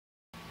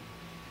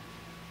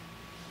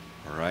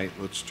All right,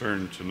 let's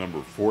turn to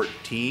number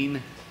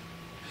 14.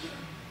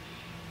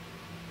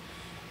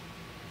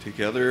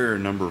 Together,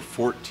 number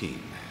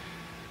 14.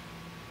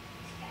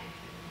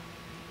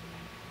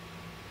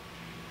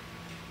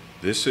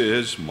 This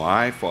is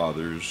my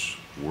Father's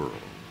world.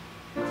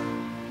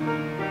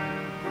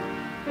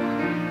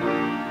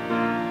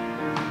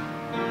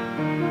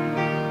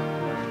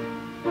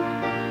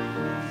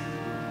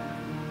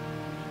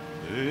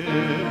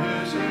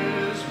 This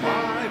is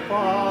my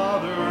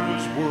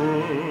Father's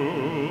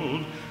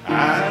world,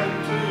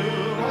 and to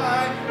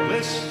my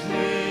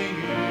listening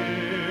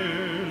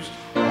ears,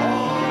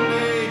 all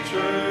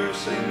nature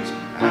sings,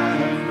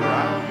 and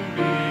round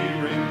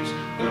me rings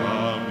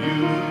the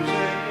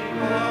music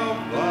of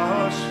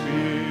the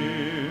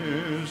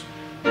spheres.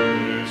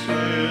 This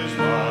is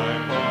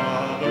my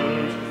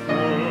Father's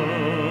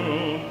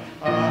world,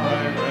 I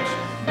rest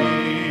me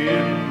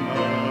in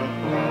the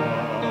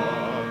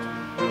thought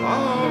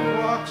of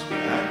rocks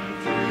and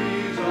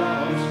trees,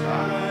 of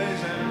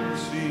skies and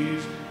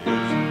seas,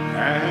 his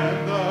hand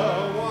the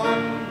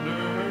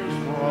wonders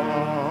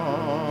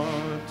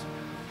wrought.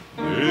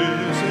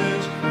 This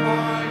is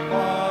my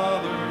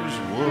Father's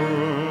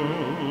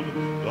world,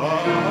 the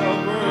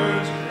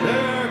birds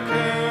their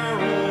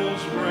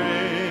carols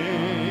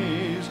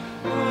raise,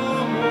 the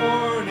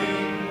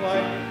morning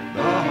light,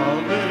 the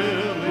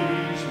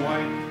lilies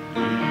white,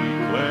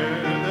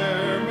 declare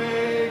their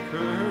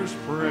Maker's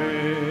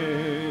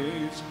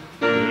praise.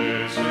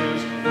 This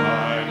is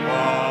my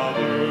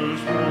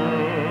Father's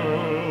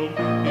world,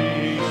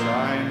 he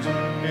shines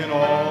in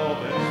all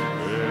that's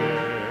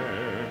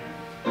fair.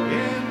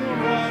 In the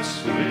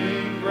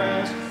rustling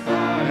grass I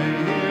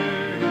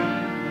hear him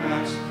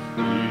pass,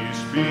 he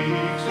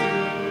speaks to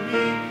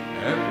me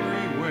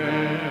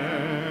everywhere.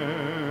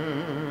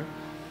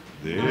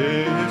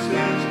 This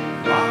is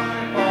my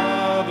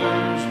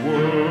Father's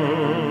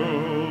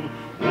world,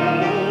 oh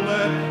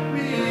let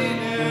me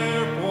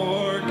ne'er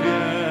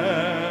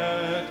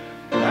forget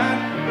that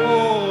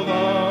though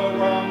the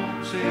wrong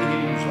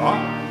seems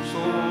not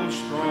so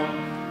strong,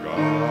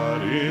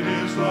 God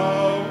is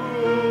the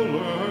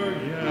ruler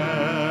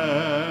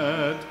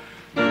yet.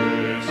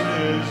 This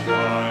is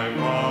my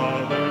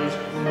Father's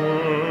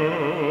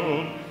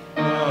world,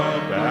 the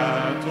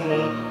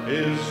battle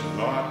is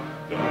not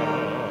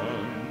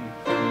done.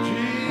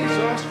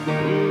 Jesus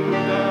who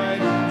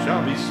died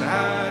shall be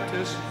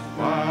satisfied,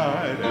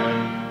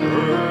 and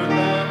earth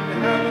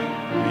and heaven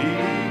be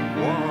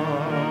one.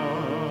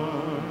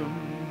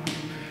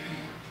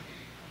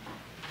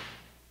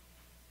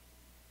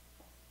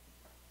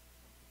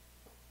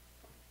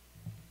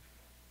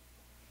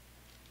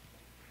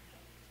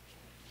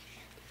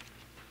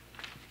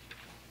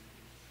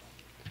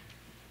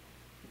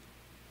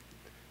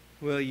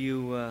 Well,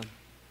 you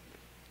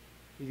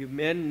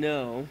men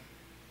know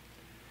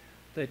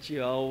that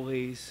you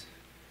always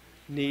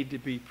need to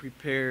be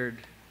prepared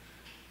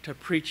to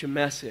preach a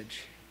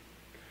message,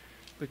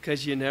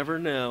 because you never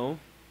know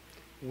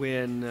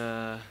when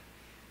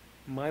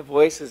my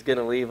voice is going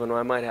to leave, and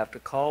I might have to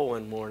call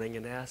one morning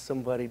and ask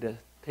somebody to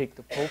take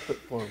the pulpit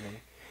for me.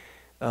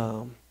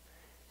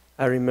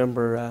 I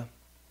remember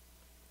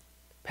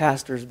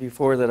pastors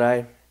before that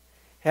I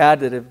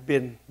had that have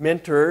been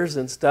mentors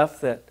and stuff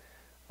that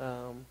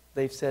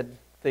they've said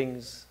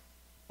things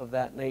of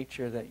that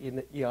nature, that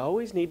you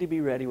always need to be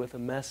ready with a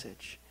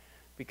message,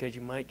 because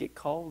you might get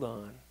called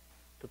on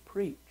to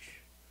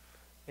preach,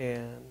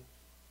 and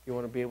you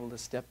want to be able to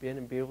step in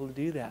and be able to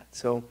do that.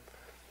 So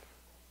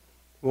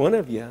one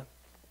of you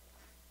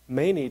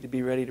may need to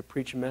be ready to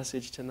preach a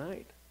message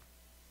tonight.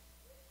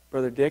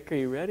 Brother Dick, are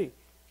you ready?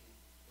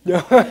 No,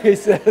 he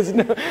says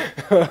no.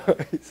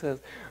 He says,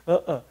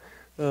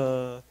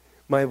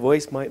 my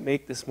voice might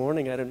make this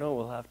morning. I don't know.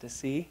 We'll have to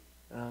see.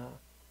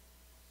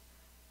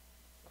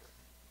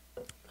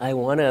 I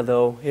want to,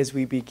 though, as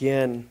we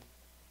begin,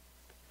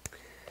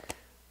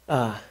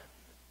 to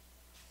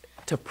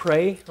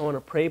pray. I want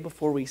to pray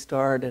before we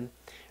start and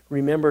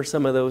remember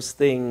some of those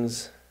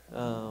things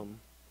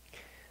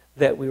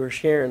that we were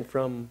sharing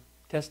from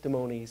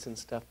testimonies and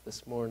stuff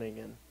this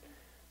morning.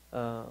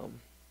 And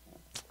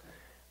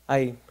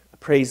I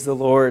praise the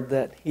Lord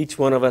that each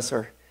one of us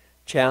are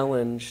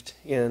challenged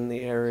in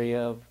the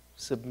area of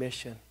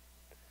submission.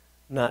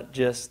 Not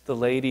just the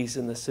ladies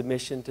in the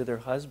submission to their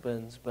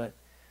husbands, but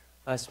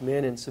us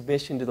men in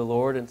submission to the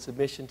Lord and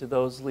submission to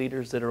those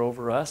leaders that are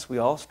over us. We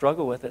all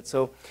struggle with it.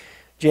 So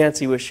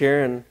Jancy was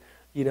sharing,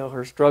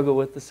 her struggle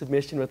with the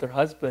submission with her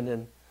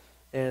husband,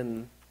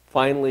 and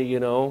finally,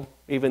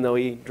 even though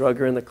he drug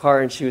her in the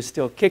car and she was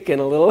still kicking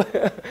a little,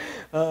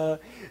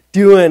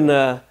 doing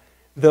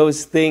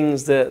those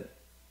things that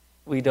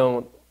we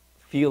don't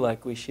feel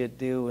like we should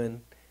do,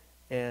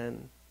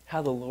 and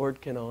how the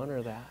Lord can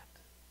honor that,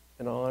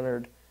 and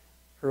honored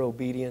her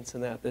obedience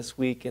in that this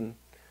week, and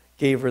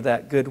gave her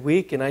that good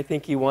week. And I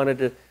think he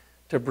wanted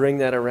to bring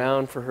that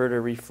around for her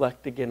to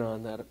reflect again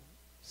on that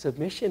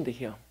submission to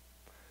him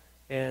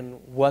and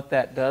what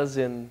that does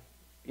in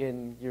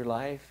your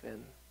life.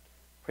 And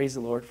praise the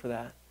Lord for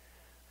that.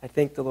 I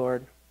thank the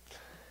Lord.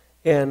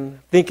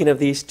 And thinking of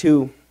these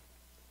two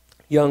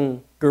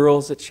young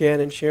girls that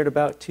Shannon shared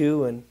about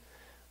too, and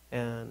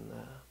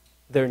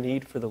their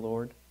need for the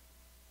Lord.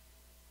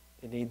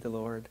 They need the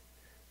Lord.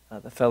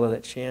 The fellow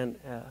that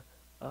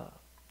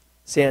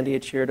Sandy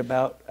had shared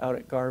about out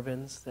at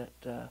Garvin's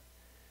that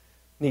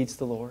needs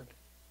the Lord.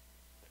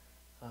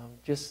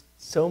 Just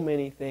so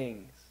many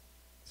things,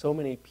 so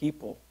many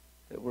people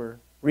that we're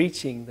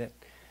reaching that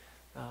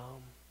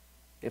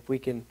if we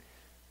can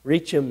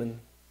reach them and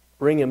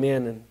bring them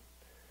in, and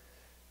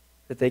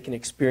that they can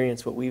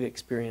experience what we've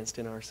experienced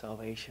in our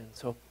salvation.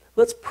 So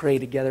let's pray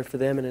together for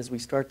them, and as we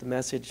start the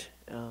message,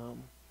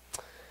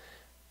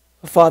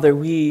 Father,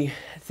 we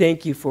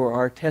thank you for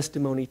our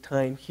testimony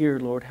time here,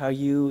 Lord, how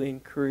you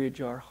encourage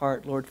our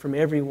heart, Lord, from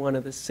every one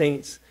of the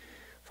saints,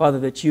 Father,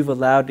 that you've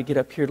allowed to get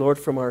up here, Lord,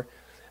 from our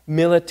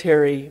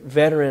military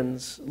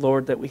veterans,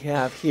 Lord, that we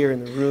have here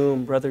in the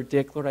room, Brother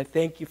Dick, Lord, I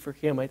thank you for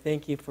him. I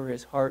thank you for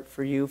his heart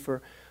for you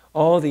for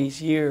all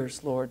these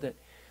years, Lord, that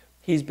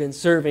he's been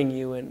serving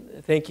you,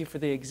 and thank you for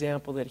the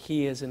example that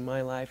he is in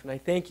my life. And I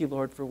thank you,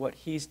 Lord, for what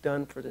he's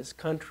done for this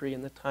country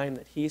in the time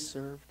that he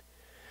served.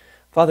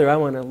 Father, I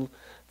want to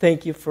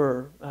thank you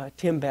for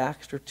Tim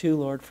Baxter, too,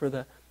 Lord, for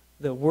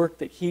the work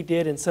that he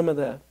did and some of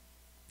the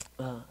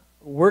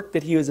work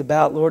that he was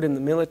about, Lord, in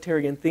the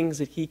military and things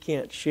that he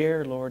can't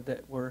share, Lord,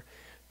 that were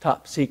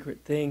top secret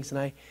things.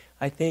 And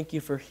I thank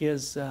you for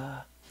his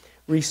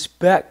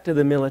respect to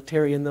the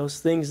military and those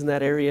things in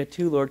that area,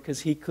 too, Lord,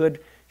 because he could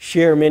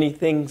share many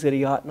things that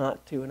he ought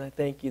not to, and I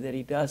thank you that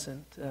he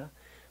doesn't,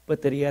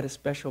 but that he had a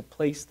special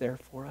place there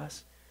for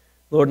us.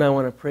 Lord, and I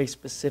want to pray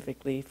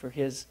specifically for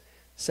his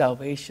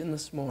salvation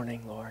this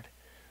morning, Lord.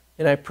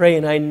 And I pray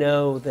and I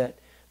know that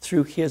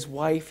through his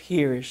wife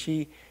here, as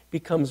she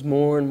becomes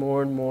more and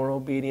more and more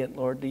obedient,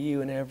 Lord, to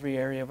you in every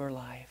area of her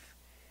life,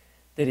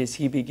 that as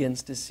he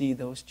begins to see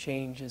those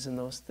changes and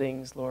those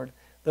things, Lord,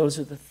 those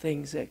are the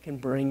things that can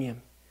bring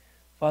him.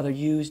 Father,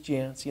 use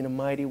Jancy in a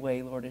mighty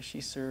way, Lord, as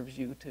she serves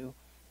you to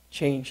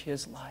change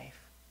his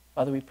life.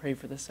 Father, we pray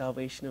for the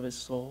salvation of his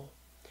soul.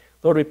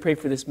 Lord, we pray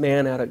for this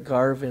man out at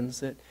Garvin's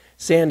that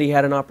Sandy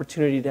had an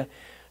opportunity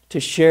to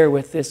share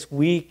with this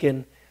week.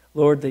 And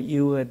Lord, that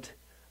you would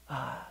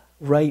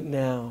right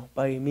now,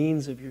 by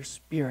means of your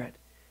Spirit,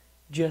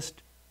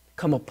 just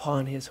come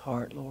upon his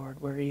heart, Lord,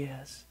 where he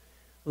is.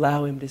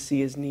 Allow him to see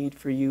his need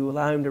for you.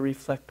 Allow him to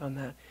reflect on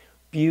that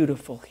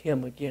beautiful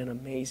hymn again,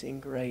 Amazing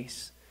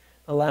Grace.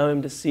 Allow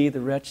him to see the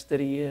wretch that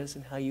he is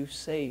and how you've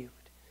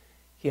saved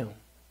him.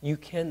 You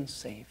can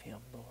save him,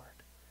 Lord.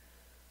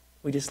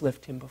 We just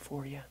lift him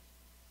before you.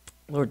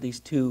 Lord, these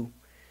two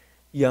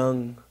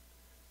young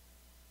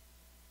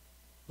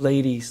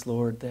ladies,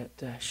 Lord,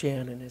 that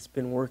Shannon has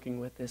been working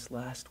with this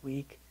last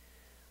week,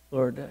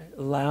 Lord,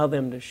 allow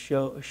them to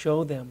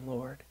show them,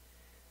 Lord,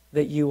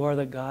 that you are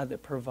the God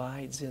that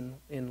provides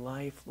in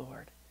life,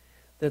 Lord.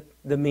 That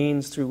the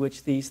means through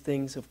which these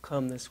things have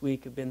come this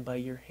week have been by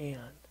your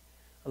hand.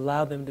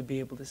 Allow them to be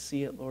able to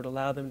see it, Lord.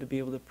 Allow them to be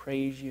able to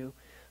praise you.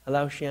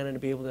 Allow Shannon to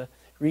be able to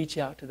reach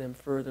out to them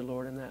further,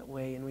 Lord, in that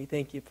way. And we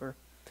thank you for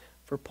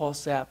Paul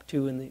Sapp,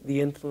 too, and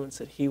the influence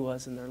that he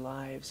was in their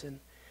lives. And,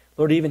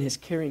 Lord, even his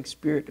caring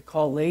spirit to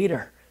call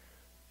later,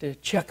 to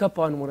check up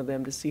on one of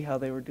them to see how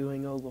they were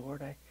doing. Oh,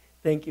 Lord, I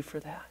thank you for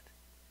that.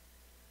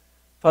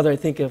 Father, I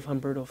think of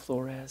Humberto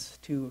Flores,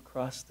 too,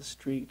 across the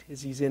street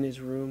as he's in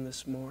his room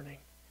this morning.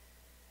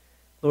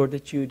 Lord,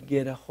 that you'd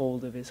get a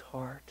hold of his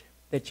heart,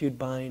 that you'd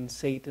bind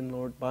Satan,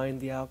 Lord,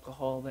 bind the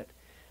alcohol that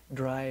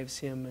drives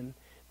him, and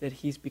that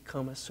he's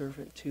become a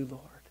servant too,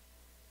 Lord.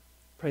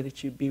 Pray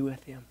that you'd be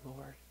with him,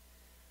 Lord.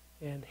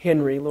 And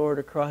Henry, Lord,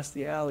 across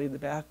the alley, the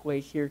back way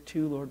here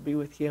too, Lord, be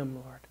with him,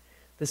 Lord.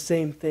 The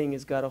same thing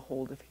has got a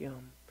hold of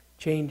him.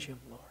 Change him,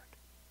 Lord.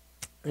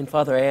 And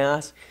Father, I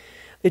ask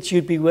that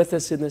you'd be with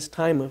us in this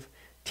time of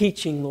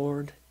teaching,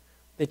 Lord,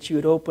 that you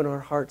would open our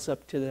hearts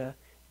up to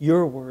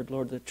your word,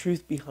 Lord, the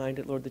truth behind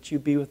it, Lord, that you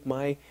be with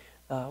my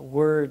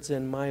words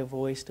and my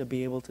voice to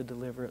be able to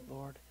deliver it,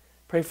 Lord.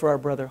 Pray for our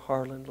brother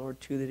Harlan, Lord,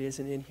 too, that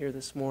isn't in here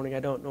this morning. I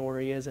don't know where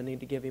he is. I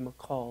need to give him a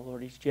call,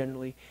 Lord. He's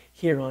generally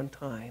here on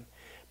time.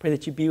 Pray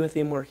that you be with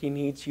him where he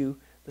needs you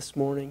this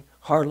morning.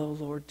 Harlow,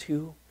 Lord,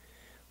 too.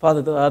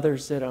 Father, the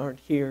others that aren't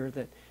here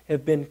that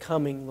have been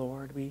coming,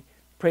 Lord, we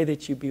pray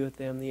that you be with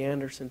them. The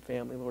Anderson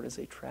family, Lord, as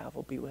they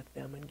travel, be with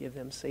them and give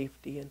them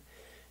safety. And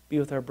be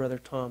with our brother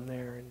Tom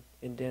there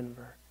in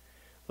Denver.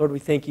 Lord, we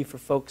thank you for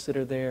folks that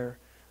are there.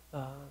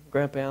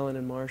 Grandpa Allen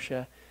and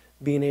Marcia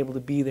being able to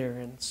be there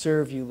and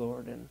serve you,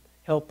 Lord, and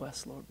help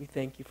us, Lord. We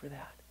thank you for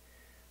that.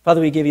 Father,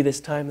 we give you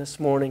this time this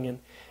morning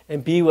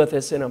and be with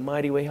us in a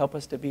mighty way. Help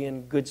us to be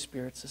in good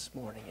spirits this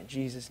morning. In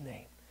Jesus'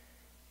 name,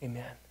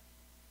 amen.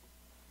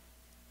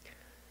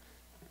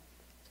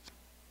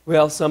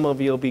 Well, some of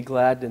you will be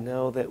glad to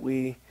know that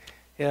we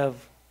have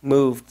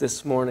moved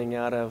this morning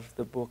out of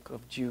the book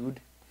of Jude.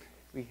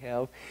 We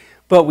have.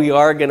 But we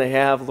are going to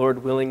have,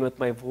 Lord willing, with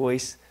my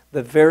voice,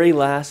 the very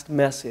last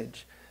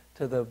message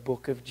to the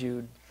book of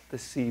Jude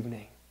this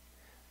evening.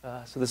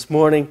 So this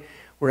morning,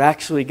 we're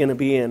actually going to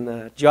be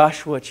in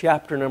Joshua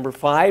chapter number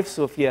 5.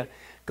 So if you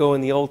go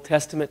in the Old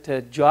Testament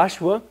to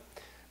Joshua,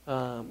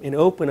 and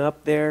open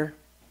up there.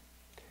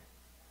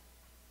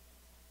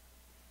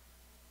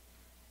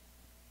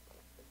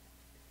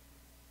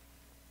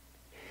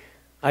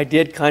 I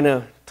did kind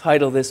of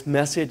title this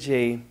message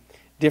a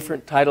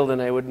different title than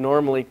I would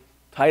normally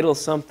title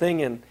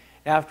something, and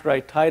after I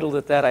titled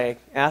it that, I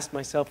asked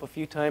myself a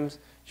few times,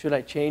 should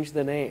I change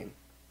the name?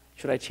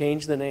 Should I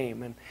change the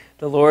name? And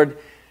the Lord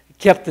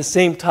kept the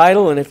same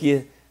title, and if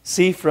you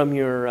see from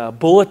your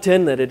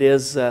bulletin that it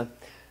is, the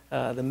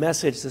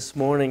message this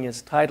morning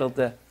is titled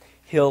The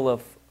Hill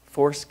of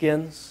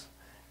Foreskins,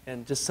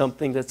 and just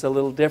something that's a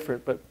little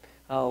different, but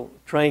I'll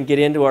try and get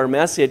into our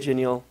message and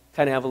you'll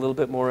kind of have a little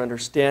bit more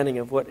understanding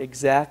of what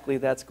exactly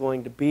that's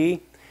going to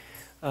be.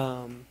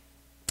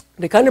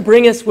 To kind of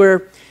bring us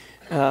where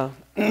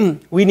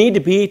we need to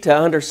be to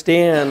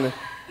understand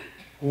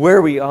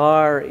where we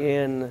are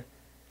in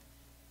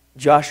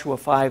Joshua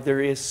 5.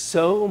 There is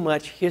so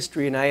much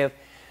history, and I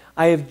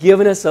have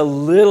given us a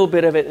little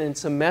bit of it in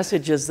some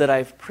messages that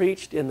I've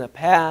preached in the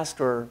past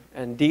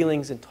and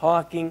dealings and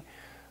talking.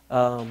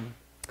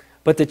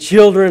 But the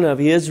children of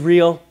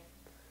Israel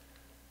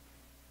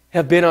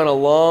have been on a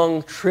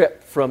long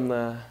trip from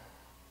the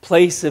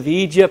place of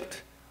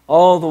Egypt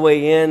all the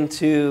way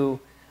into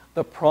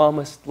the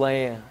promised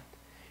land.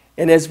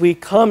 And as we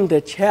come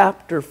to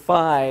chapter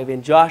 5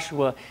 in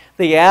Joshua,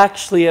 they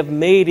actually have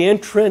made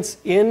entrance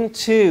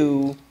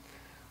into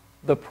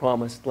the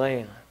promised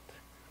land.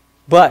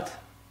 But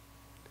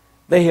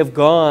they have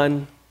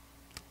gone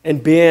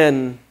and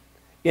been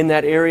in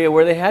that area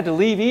where they had to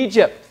leave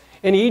Egypt.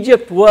 And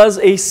Egypt was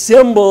a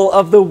symbol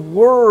of the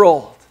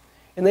world.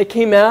 And they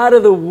came out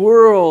of the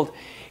world.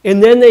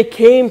 And then they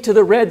came to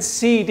the Red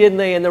Sea, didn't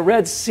they? And the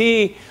Red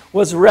Sea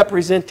was a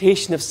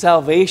representation of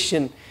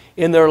salvation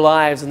in their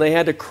lives. And they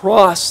had to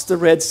cross the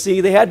Red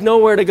Sea. They had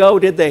nowhere to go,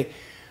 did they?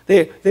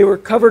 They were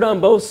covered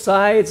on both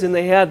sides, and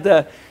they had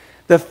the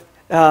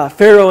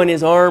Pharaoh and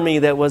his army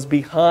that was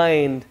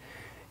behind.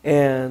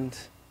 And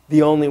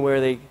the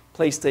only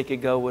place they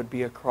could go would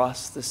be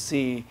across the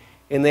sea.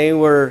 And they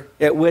were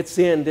at wit's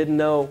end, didn't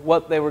know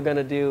what they were going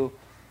to do.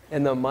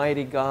 And the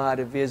mighty God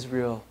of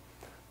Israel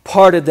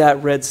parted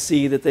that Red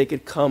Sea that they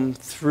could come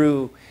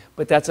through.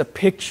 But that's a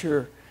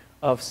picture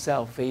of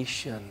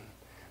salvation.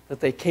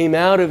 That they came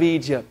out of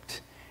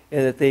Egypt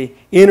and that they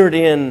entered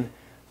in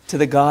to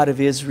the God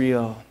of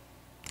Israel.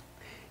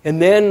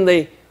 And then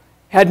they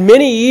had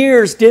many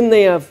years, didn't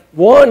they, of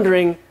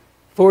wandering,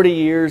 40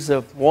 years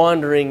of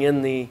wandering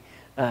in the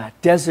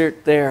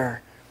desert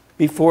there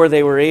before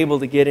they were able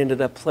to get into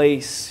the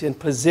place in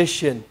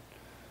position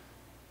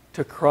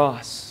to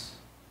cross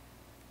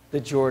the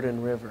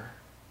Jordan River.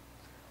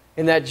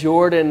 And that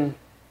Jordan,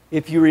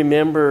 if you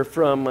remember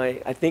from,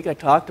 I think I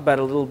talked about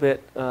it a little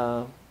bit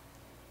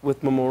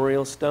with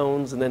memorial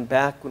stones, and then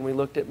back when we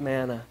looked at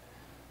manna,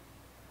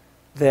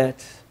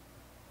 that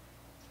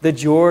the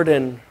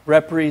Jordan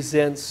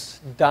represents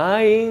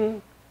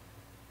dying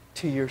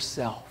to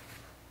yourself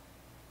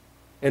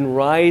and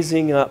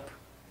rising up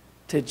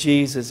to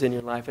Jesus in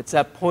your life. It's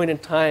that point in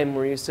time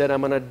where you said,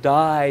 I'm going to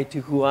die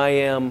to who I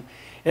am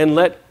and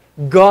let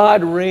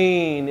God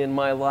reign in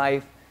my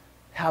life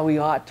how He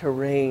ought to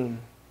reign.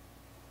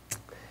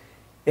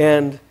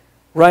 And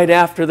right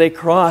after they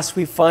cross,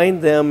 we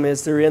find them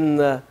as they're in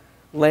the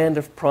land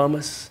of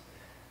promise.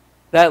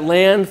 That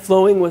land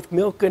flowing with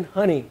milk and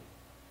honey.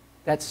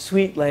 That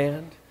sweet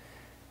land.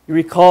 You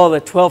recall the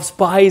 12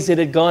 spies that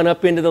had gone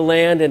up into the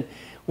land, and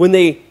when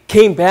they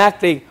came back,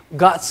 they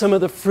got some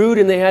of the fruit,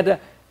 and they had to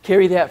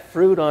carry that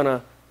fruit on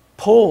a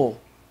pole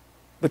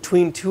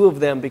between two of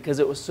them because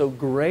it was so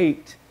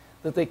great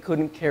that they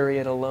couldn't carry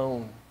it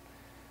alone.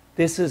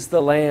 This is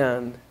the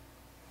land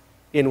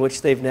in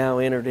which they've now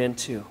entered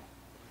into.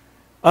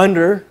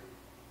 Under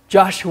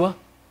Joshua,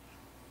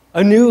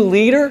 a new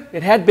leader.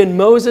 It had been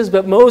Moses,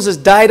 but Moses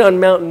died on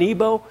Mount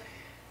Nebo.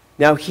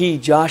 Now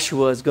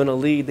Joshua, is going to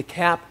lead the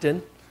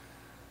captain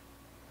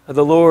of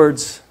the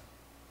Lord's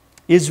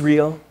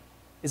Israel,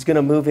 is going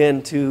to move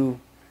into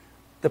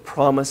the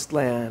promised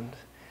land.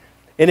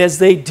 And as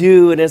they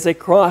do, and as they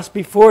cross,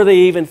 before they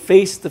even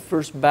face the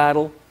first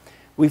battle,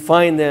 we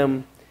find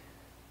them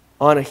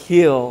on a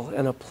hill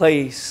and a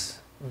place,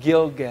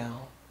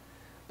 Gilgal.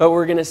 But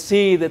we're going to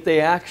see that they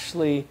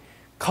actually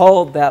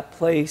called that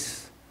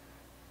place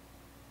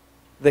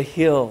the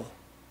Hill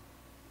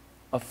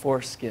of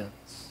Foreskins.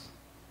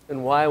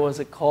 And why was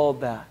it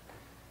called that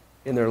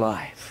in their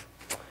life?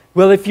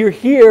 Well, if you're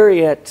here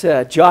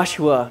at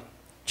Joshua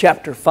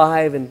chapter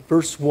 5 and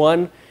verse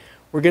 1,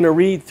 we're going to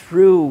read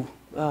through,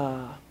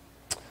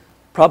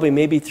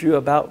 maybe through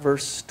about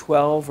verse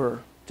 12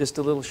 or just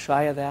a little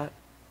shy of that.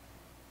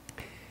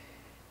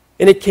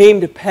 And it came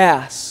to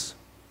pass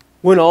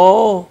when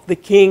all the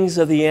kings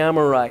of the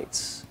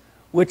Amorites,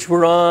 which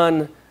were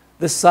on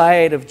the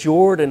side of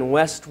Jordan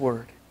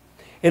westward,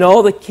 and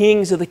all the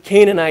kings of the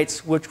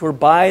Canaanites, which were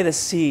by the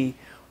sea,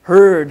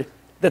 heard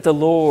that the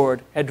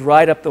Lord had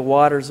dried up the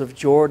waters of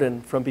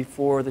Jordan from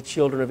before the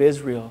children of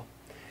Israel,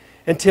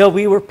 until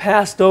we were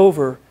passed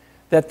over,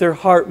 that their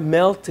heart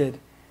melted,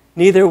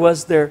 neither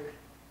was there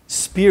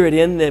spirit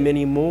in them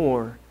any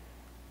more.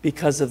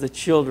 because of the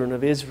children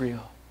of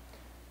Israel.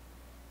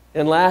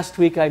 And last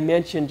week I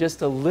mentioned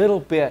just a little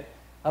bit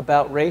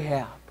about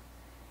Rahab,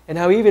 and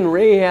how even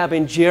Rahab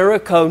in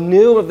Jericho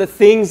knew of the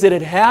things that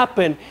had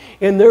happened,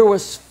 and there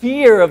was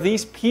fear of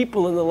these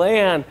people in the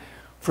land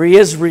for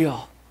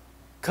Israel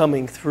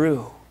coming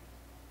through.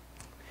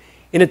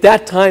 And at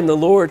that time the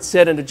Lord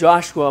said unto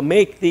Joshua,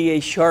 make thee a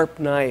sharp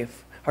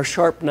knife, or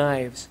sharp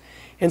knives,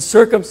 and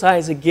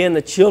circumcise again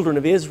the children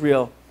of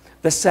Israel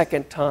the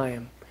second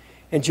time.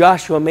 And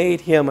Joshua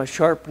made him a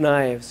sharp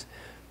knives,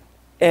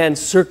 and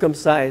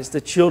circumcised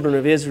the children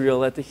of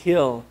Israel at the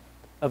Hill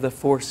of the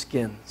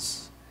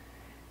Foreskins.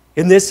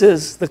 And this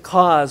is the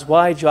cause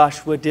why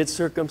Joshua did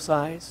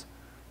circumcise.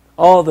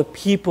 All the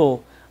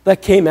people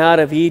that came out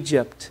of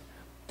Egypt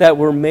that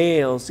were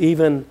males,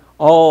 even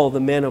all the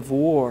men of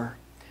war,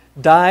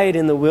 died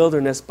in the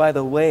wilderness by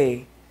the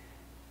way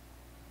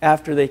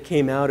after they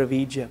came out of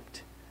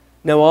Egypt.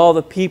 Now all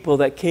the people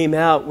that came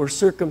out were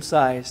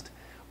circumcised,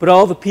 but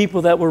all the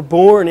people that were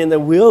born in the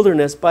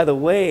wilderness by the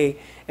way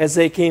as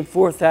they came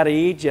forth out of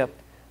Egypt,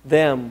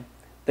 them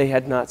they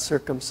had not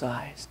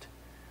circumcised.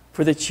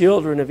 For the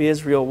children of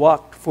Israel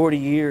walked 40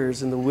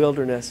 years in the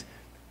wilderness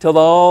till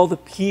all the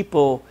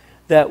people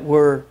that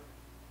were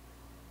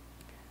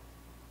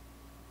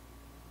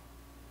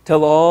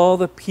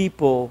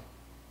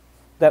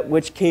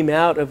which came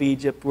out of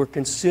Egypt were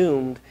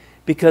consumed,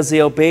 because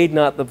they obeyed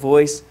not the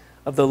voice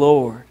of the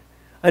Lord,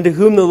 unto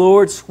whom the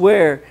Lord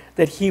sware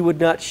that he would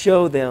not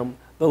show them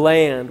the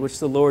land which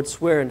the Lord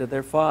sware unto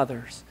their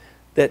fathers,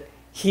 that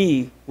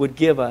he would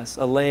give us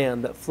a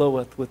land that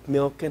floweth with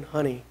milk and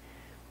honey.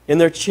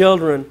 And their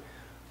children,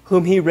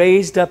 whom he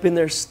raised up in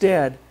their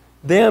stead,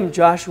 them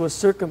Joshua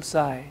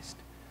circumcised,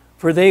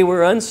 for they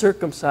were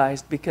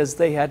uncircumcised, because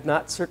they had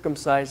not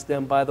circumcised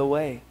them by the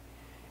way.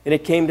 And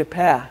it came to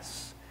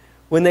pass,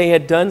 when they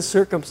had done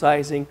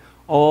circumcising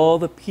all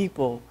the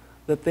people,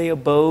 that they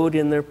abode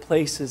in their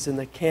places in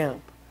the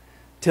camp,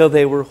 till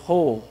they were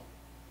whole.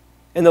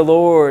 And the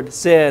Lord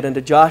said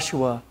unto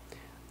Joshua,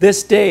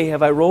 this day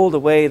have I rolled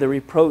away the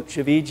reproach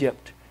of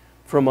Egypt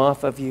from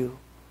off of you.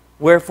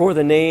 Wherefore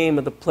the name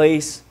of the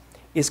place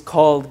is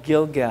called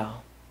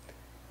Gilgal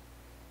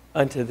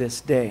unto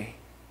this day.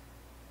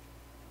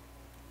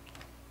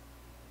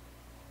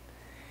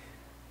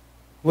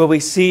 Well, we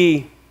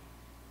see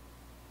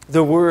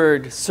the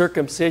word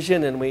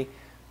circumcision, and we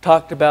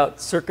talked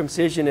about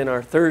circumcision in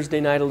our Thursday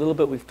night a little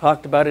bit. We've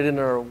talked about it in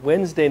our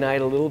Wednesday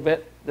night a little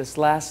bit this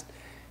last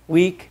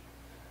week.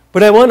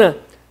 But I want to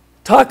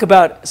talk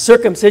about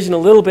circumcision a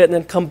little bit and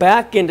then come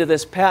back into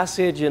this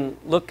passage and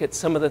look at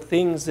some of the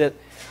things that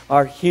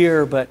are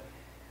here. But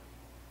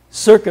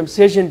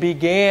circumcision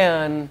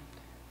began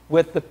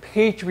with the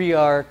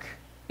patriarch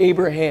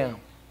Abraham.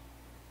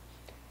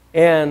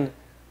 And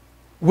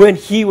when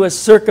he was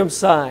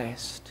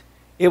circumcised,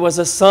 it was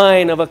a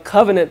sign of a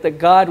covenant that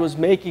God was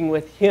making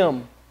with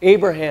him,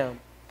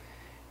 Abraham,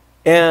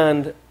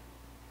 and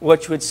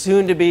which would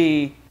soon to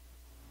be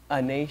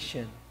a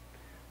nation.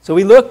 So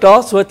we looked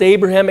also at the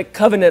Abrahamic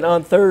covenant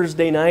on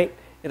Thursday night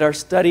at our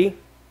study,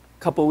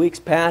 a couple weeks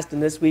past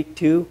and this week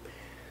too.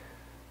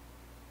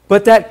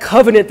 But that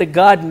covenant that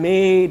God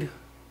made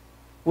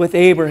with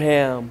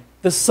Abraham,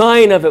 the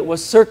sign of it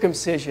was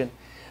circumcision,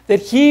 that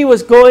he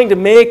was going to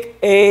make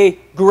a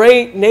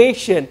great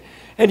nation.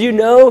 And you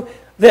know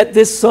that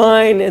this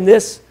sign and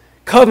this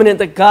covenant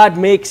that God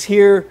makes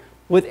here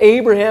with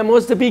Abraham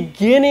was the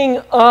beginning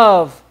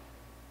of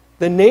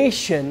the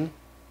nation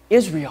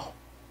Israel.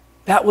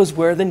 That was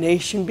where the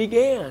nation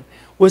began,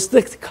 was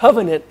the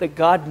covenant that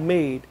God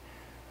made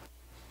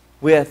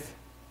with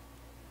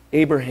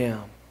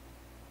Abraham.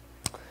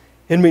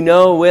 And we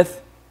know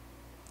with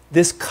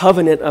this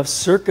covenant of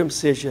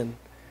circumcision,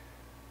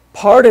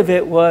 part of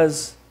it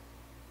was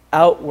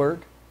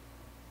outward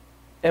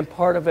and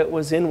part of it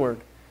was inward.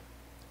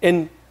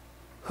 And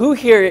who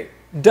here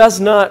does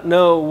not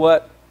know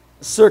what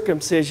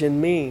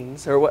circumcision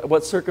means, or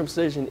what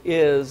circumcision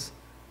is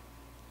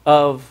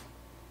of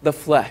the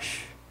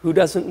flesh? Who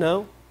doesn't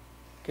know?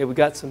 Okay, we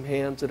got some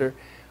hands that are...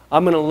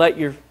 I'm going to let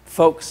your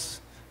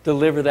folks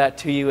deliver that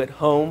to you at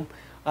home.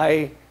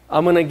 I'm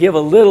going to give a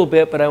little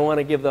bit, but I want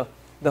to give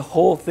the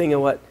whole thing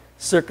of what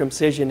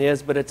circumcision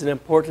is. But it's an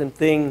important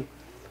thing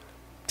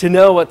to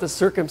know what the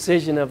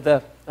circumcision of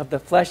the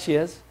flesh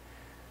is.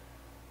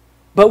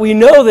 But we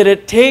know that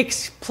it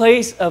takes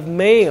place of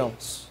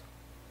males,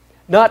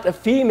 not the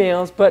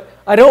females. But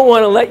I don't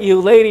want to let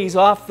you ladies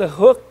off the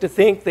hook to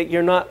think that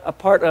you're not a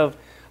part of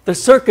the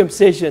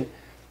circumcision,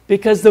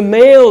 because the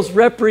males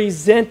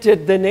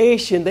represented the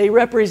nation. They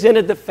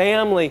represented the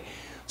family.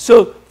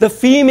 So the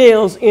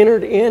females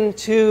entered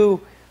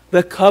into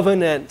the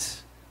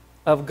covenant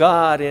of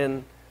God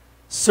in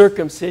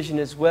circumcision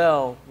as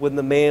well when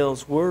the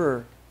males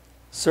were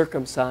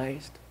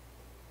circumcised.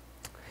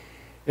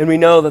 And we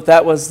know that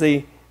that was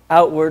the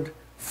outward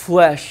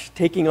flesh,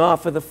 taking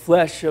off of the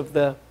flesh of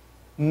the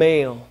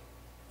male.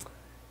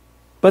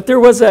 But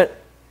there was the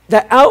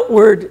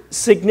outward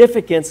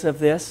significance of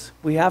this,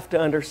 we have to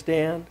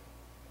understand.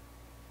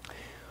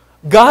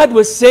 God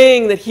was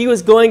saying that He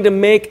was going to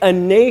make a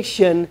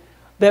nation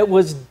that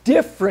was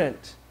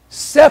different,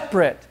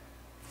 separate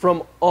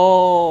from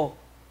all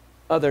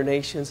other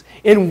nations.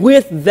 And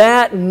with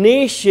that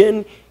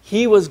nation,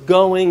 He was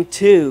going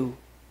to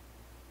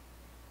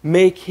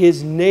make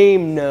His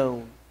name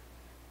known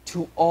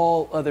to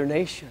all other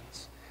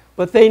nations.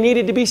 But they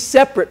needed to be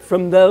separate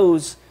from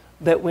those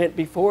that went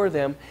before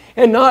them.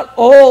 And not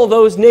all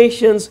those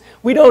nations,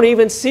 we don't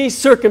even see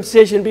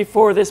circumcision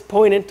before this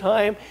point in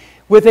time.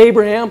 With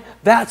Abraham,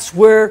 that's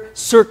where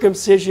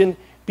circumcision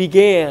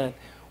began,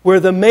 where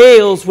the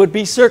males would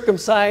be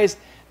circumcised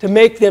to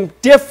make them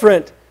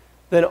different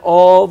than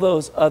all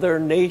those other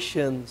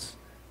nations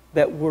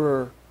that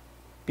were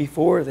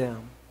before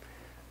them.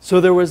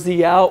 So there was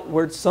the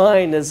outward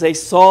sign as they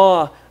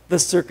saw the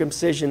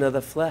circumcision of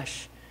the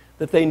flesh,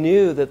 that they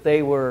knew that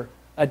they were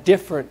a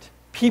different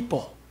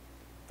people.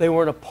 They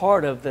weren't a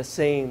part of the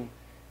same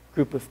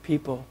group of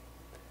people.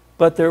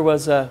 But there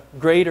was a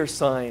greater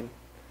sign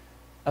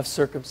of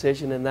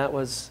circumcision, and that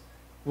was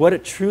what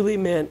it truly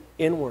meant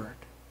inward.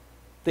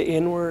 The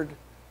inward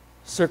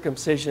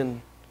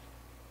circumcision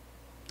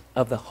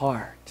of the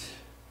heart.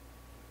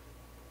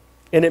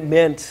 And it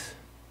meant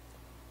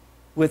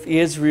with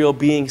Israel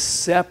being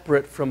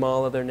separate from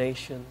all other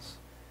nations.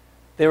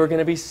 They were going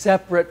to be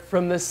separate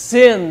from the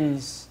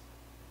sins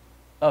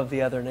of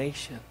the other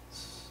nations.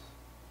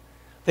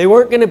 They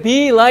weren't going to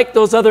be like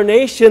those other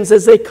nations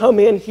as they come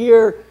in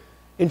here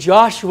in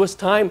Joshua's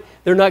time.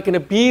 They're not going to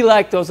be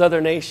like those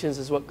other nations,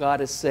 is what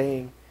God is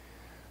saying.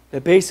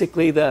 That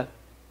basically the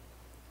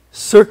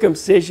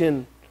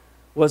circumcision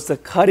was the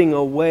cutting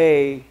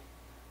away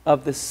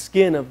of the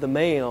skin of the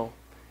male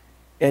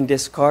and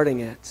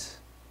discarding it.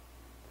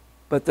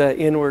 But the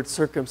inward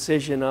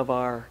circumcision of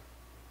our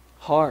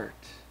heart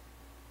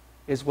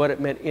is what it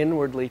meant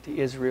inwardly to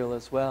Israel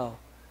as well.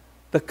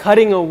 The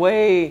cutting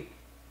away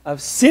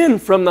of sin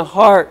from the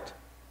heart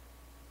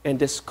and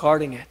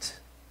discarding it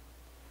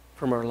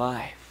from our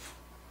life.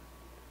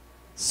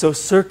 So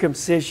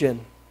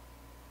circumcision,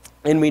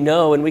 and we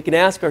know, and we can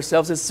ask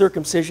ourselves, is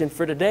circumcision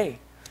for today?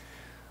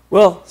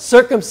 Well,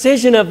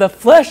 circumcision of the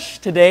flesh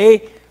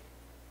today,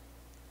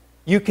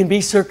 you can be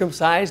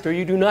circumcised or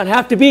you do not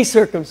have to be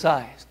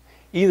circumcised.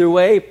 Either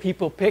way,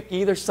 people pick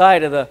either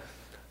side of the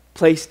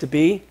place to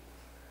be.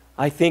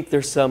 I think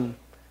there's some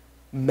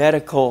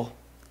medical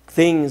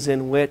things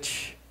in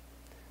which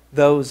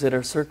those that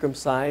are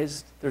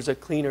circumcised, there's a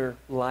cleaner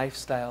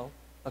lifestyle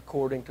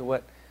according to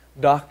what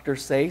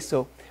doctors say.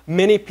 So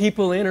many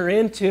people enter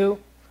into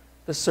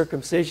the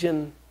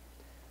circumcision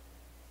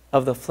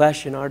of the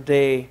flesh in our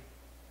day,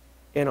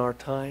 in our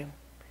time.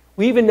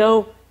 We even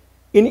know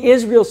in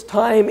Israel's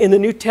time, in the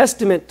New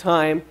Testament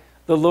time,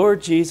 the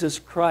Lord Jesus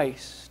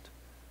Christ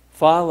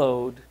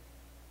followed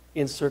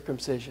in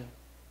circumcision,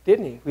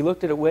 didn't He? We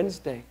looked at it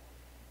Wednesday.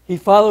 He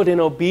followed in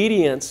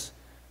obedience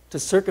to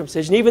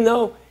circumcision, even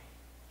though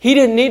He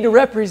didn't need to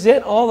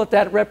represent all that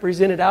that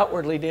represented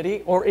outwardly, did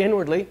He? Or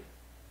inwardly,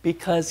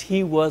 because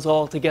He was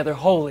altogether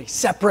holy,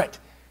 separate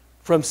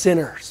from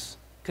sinners,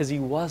 because He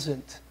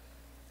wasn't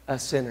a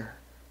sinner,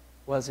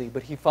 was He?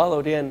 But He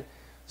followed in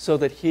so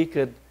that He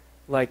could,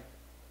 like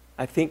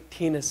I think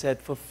Tina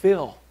said,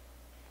 fulfill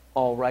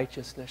all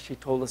righteousness. She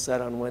told us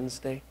that on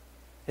Wednesday,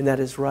 and that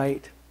is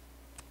right.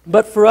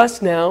 But for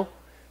us now,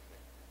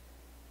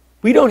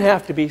 we don't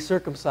have to be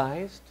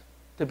circumcised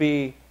to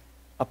be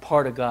a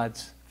part of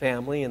God's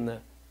family in the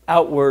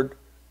outward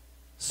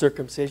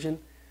circumcision.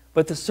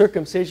 But the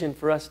circumcision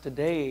for us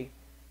today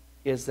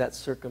is that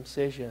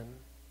circumcision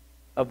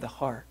of the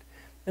heart.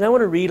 And I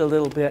want to read a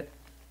little bit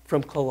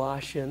from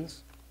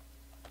Colossians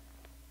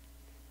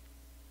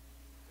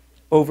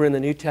over in the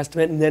New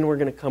Testament, and then we're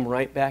going to come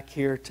right back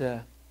here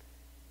to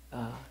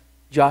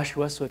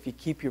Joshua. So if you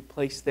keep your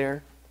place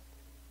there.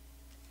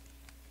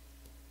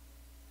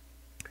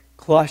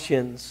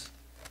 Colossians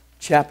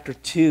chapter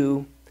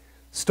 2,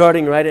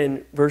 starting right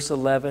in verse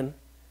 11,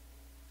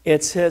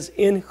 it says,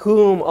 "In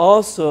whom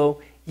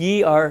also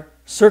ye are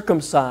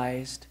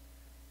circumcised,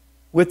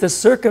 with the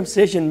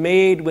circumcision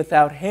made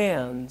without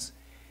hands,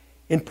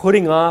 in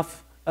putting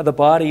off of the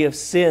body of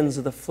sins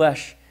of the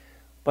flesh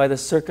by the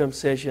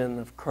circumcision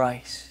of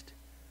Christ,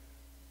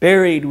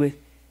 buried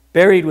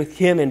with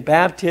Him in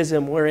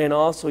baptism, wherein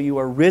also you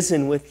are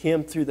risen with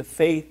Him through the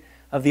faith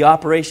of the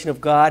operation of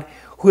God,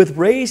 who hath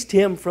raised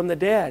Him from the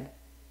dead,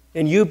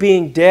 and you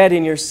being dead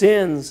in your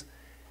sins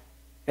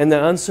and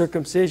the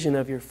uncircumcision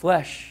of your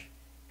flesh,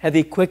 hath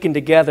He quickened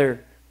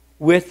together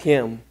with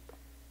Him,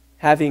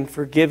 having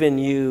forgiven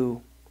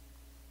you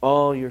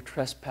all your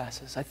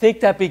trespasses." I think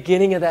that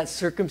beginning of that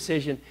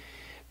circumcision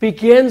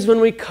begins when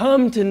we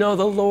come to know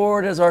the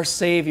Lord as our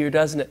Savior,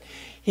 doesn't it?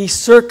 He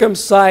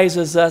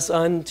circumcises us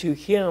unto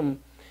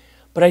Him.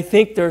 But I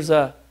think there's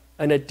an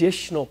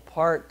additional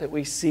part that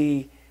we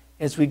see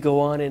as we go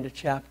on into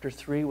chapter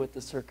 3 with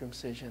the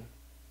circumcision.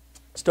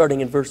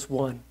 Starting in verse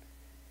 1.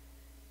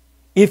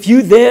 "If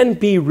you then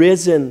be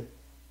risen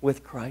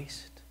with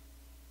Christ,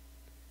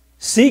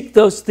 seek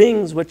those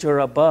things which are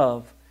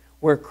above,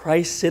 where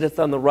Christ sitteth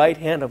on the right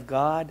hand of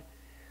God.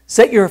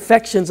 Set your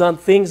affections on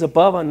things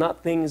above, on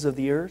not things of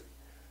the earth.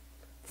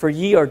 For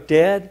ye are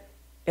dead,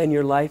 and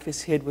your life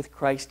is hid with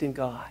Christ in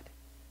God.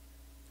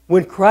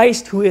 When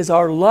Christ, who is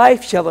our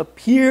life, shall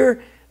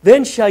appear,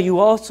 then shall you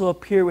also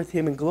appear with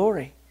him in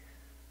glory.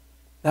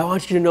 Now I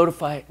want you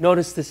to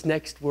notice this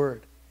next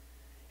word.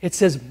 It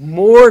says,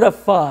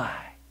 mortify,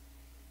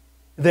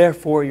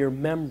 therefore, your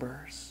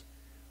members,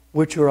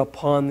 which are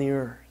upon the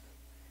earth.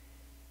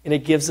 And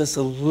it gives us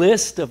a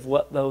list of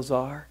what those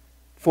are.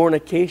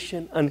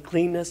 Fornication,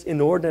 uncleanness,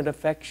 inordinate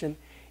affection,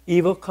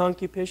 evil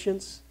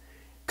concupiscence,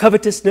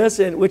 covetousness,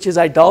 which is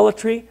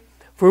idolatry,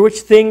 for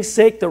which things'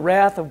 sake the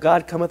wrath of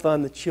God cometh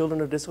on the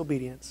children of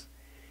disobedience,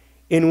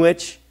 in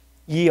which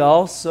ye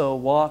also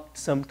walked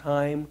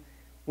sometime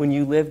when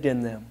you lived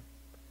in them.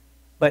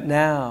 But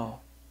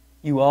now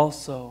you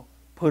also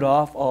put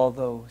off all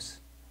those.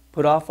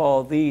 Put off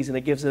all these, and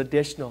it gives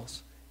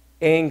additionals.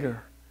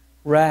 Anger,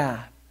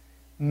 wrath,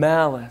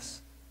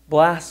 malice,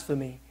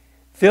 blasphemy,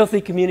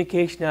 filthy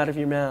communication out of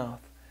your mouth.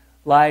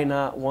 Lie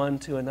not one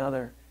to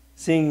another,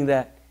 seeing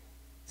that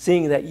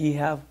ye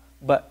have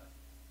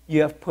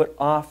put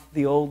off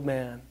the old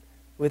man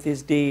with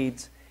his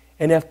deeds,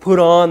 and have put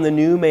on the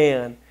new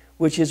man,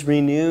 which is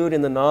renewed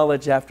in the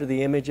knowledge after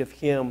the image of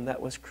him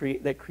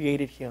that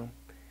created him,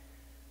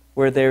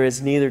 where there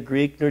is neither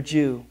Greek nor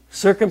Jew,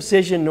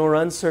 circumcision nor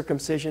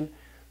uncircumcision,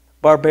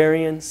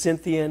 barbarian,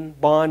 Scythian,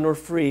 bond nor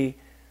free,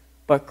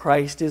 but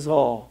Christ is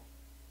all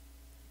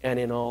and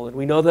in all. And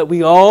we know that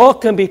we all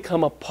can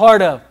become a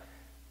part of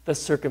the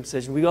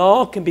circumcision. We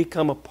all can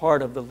become a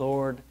part of the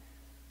Lord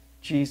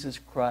Jesus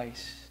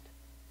Christ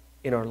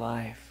in our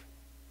life.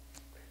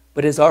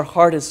 But as our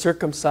heart is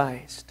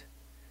circumcised,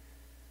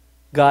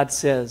 God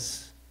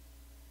says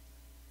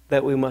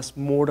that we must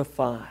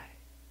mortify,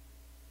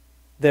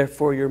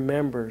 therefore, your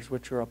members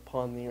which are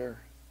upon the earth.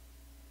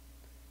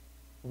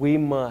 We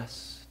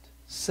must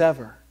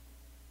sever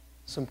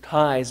some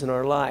ties in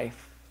our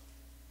life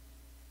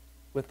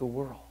with the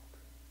world.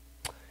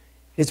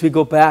 As we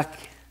go back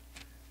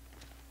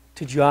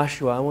to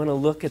Joshua, I want to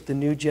look at the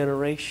new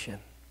generation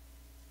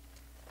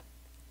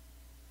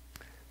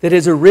that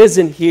has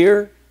arisen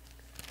here,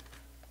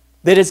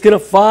 that is going to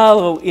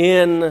follow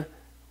in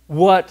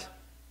what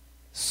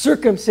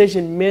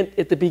circumcision meant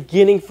at the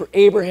beginning for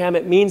Abraham.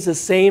 It means the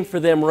same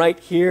for them right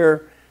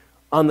here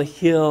on the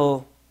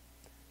Hill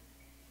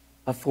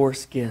of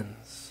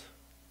Foreskins.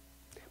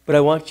 But I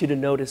want you to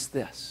notice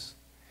this.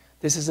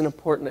 This is an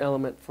important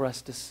element for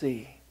us to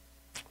see.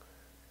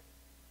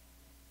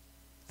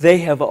 They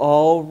have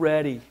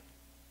already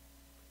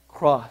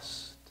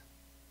crossed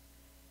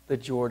the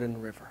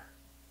Jordan River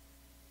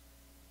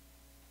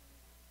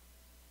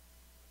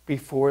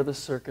before the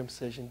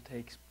circumcision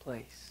takes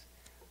place.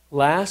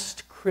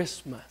 Last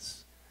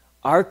Christmas,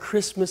 our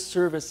Christmas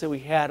service that we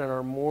had on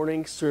our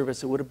morning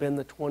service, it would have been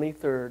the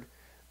 23rd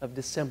of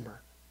December.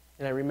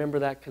 And I remember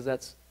that because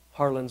that's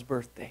Harlan's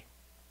birthday.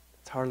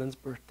 It's Harlan's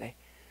birthday.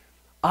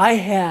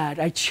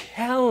 I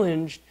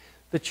challenged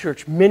the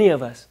church, many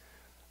of us.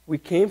 We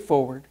came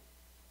forward,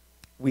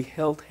 we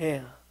held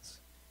hands,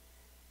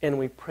 and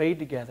we prayed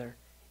together,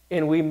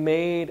 and we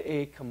made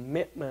a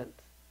commitment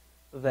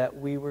that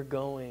we were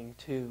going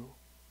to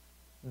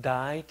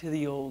die to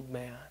the old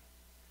man,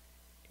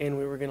 and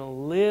we were going to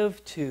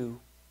live to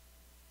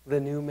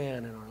the new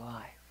man in our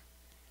life.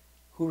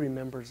 Who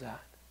remembers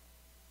that?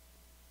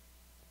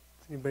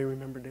 Does anybody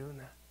remember doing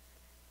that?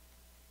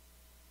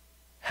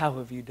 How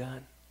have you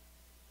done?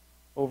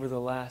 Over the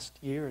last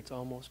year, it's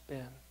almost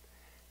been.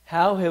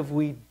 How have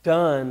we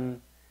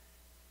done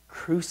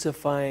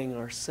crucifying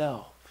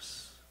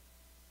ourselves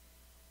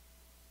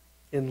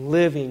and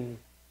living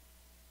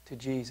to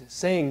Jesus,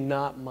 saying,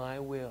 not my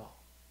will,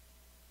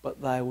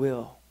 but thy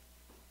will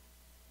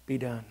be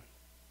done?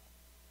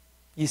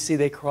 You see,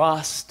 they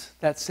crossed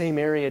that same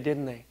area,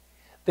 didn't they?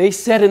 They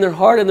said in their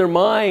heart and their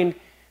mind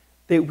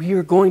that we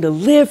are going to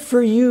live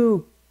for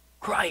you,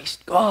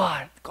 Christ,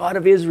 God, God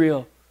of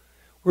Israel.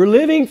 We're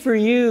living for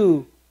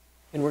you,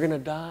 and we're going to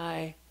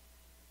die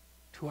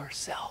to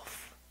ourselves.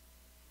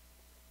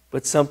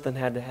 But something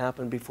had to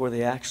happen before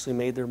they actually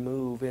made their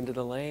move into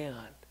the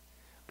land,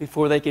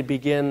 before they could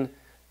begin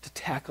to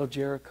tackle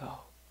Jericho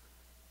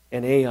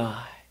and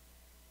Ai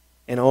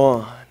and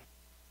on.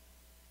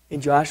 And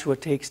Joshua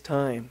takes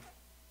time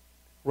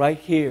right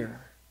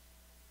here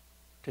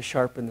to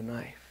sharpen the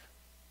knife.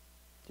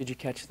 Did you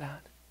catch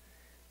that?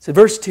 So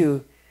verse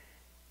 2,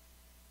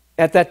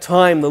 at that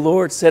time the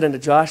Lord said unto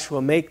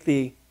Joshua, make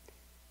thee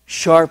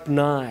sharp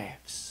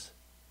knives,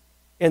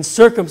 and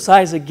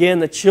circumcise again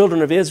the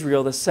children of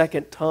Israel the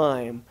second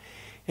time.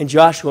 And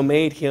Joshua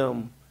made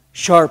him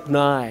sharp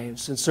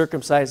knives and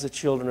circumcised the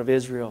children of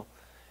Israel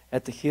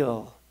at the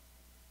Hill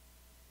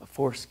of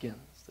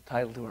Foreskins, the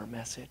title to our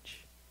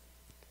message.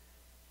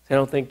 I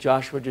don't think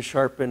Joshua just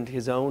sharpened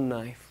his own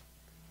knife,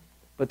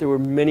 but there were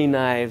many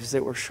knives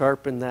that were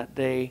sharpened that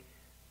day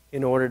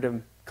in order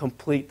to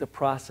complete the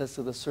process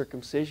of the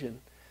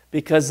circumcision,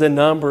 because the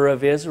number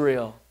of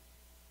Israel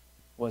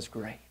was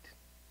great.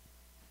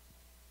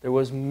 There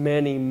was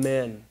many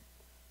men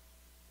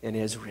in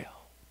Israel.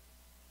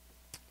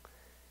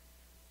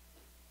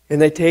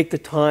 And they take the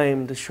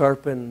time to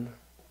sharpen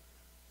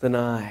the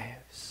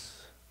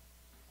knives.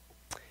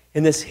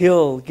 And this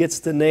hill gets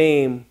the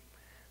name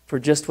for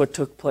just what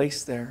took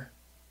place there.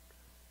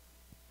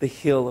 The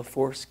Hill of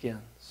Foreskins.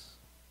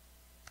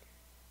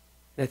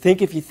 And I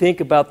think if you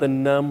think about the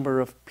number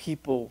of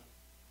people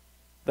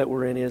that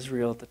were in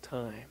Israel at the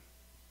time,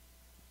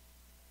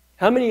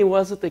 how many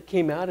was it that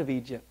came out of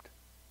Egypt?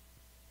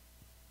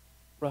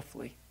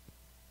 Roughly.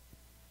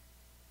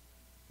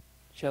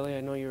 Shelley,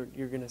 I know you're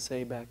going to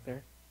say back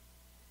there.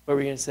 What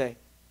were you going to say?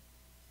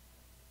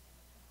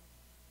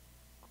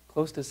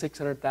 Close to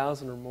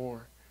 600,000 or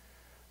more.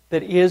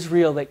 That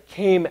Israel that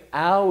came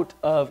out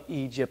of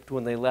Egypt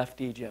when they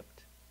left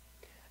Egypt.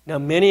 Now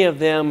many of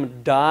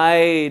them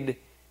died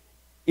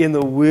in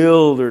the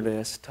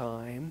wilderness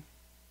time,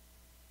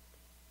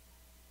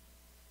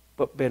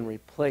 but been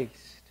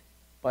replaced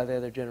by the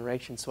other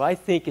generation. So I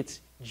think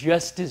it's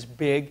just as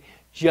big,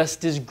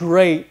 just as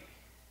great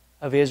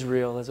of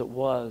Israel as it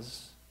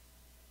was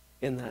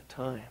in that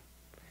time.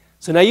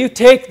 So now you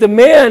take the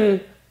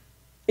men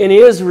in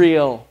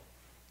Israel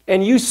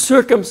and you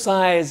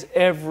circumcise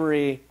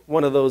every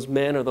one of those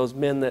men, or those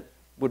men that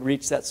would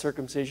reach that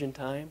circumcision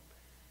time.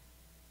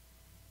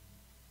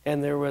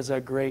 And there was a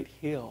great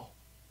hill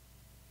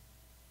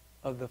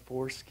of the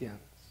foreskins.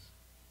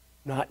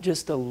 Not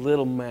just a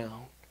little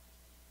mound,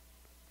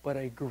 but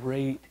a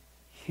great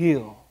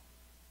hill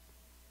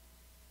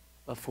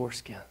of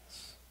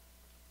foreskins.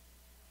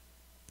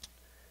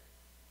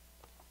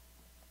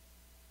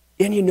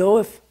 And you know,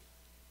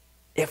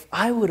 if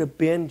I would have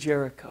been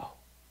Jericho,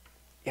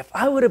 if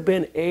I would have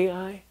been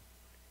Ai,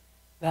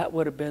 that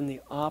would have been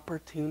the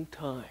opportune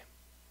time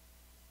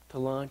to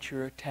launch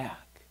your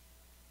attack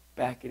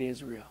back at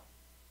Israel.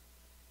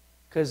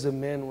 Because the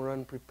men were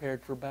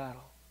unprepared for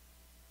battle.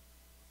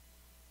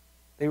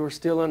 They were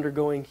still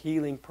undergoing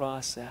healing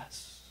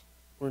process,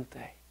 weren't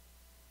they?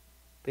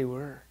 They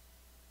were.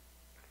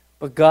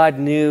 But God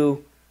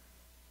knew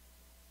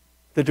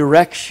the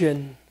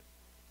direction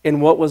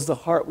and what was the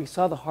heart. We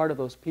saw the heart of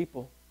those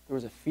people. There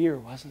was a fear,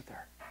 wasn't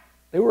there?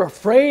 They were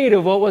afraid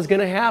of what was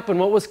going to happen,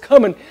 what was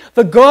coming.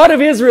 The God of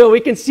Israel,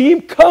 we can see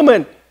Him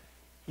coming.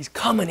 He's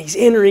coming. He's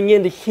entering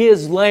into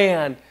His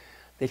land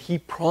that He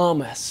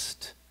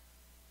promised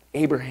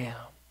Abraham,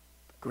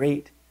 the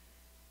great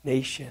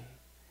nation.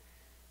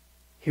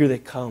 Here they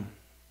come.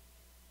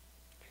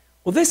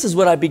 Well, this is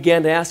what I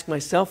began to ask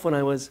myself when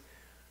I was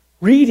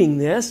reading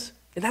this.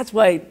 And that's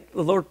why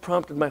the Lord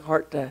prompted my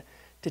heart to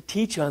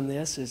teach on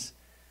this. Is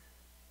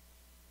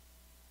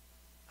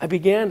I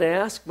began to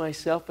ask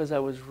myself as I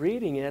was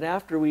reading it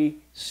after we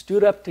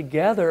stood up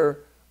together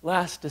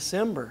last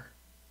December.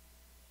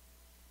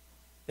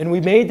 And we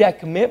made that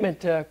commitment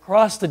to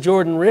cross the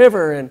Jordan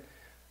River and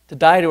to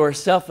die to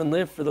ourselves and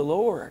live for the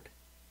Lord.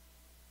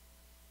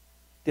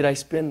 Did I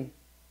spend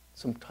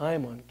some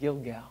time on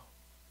Gilgal?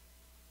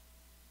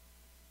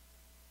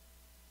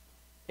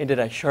 And did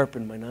I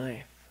sharpen my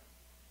knife?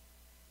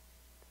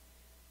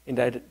 And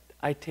did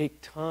I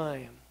take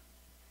time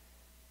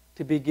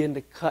to begin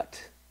to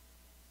cut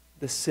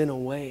the sin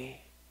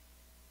away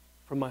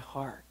from my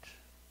heart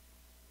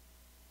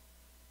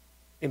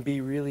and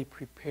be really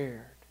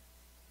prepared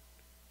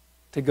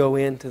to go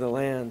into the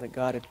land that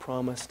God had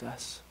promised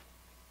us?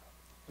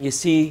 You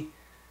see,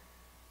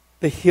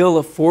 the Hill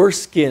of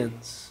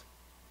Foreskins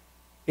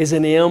is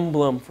an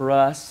emblem for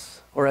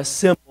us, or a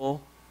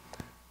symbol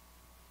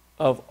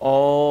of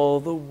all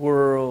the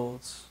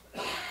world's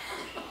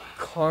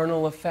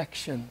carnal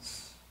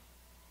affections.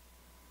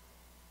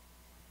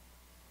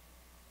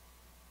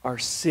 Our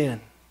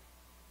sin.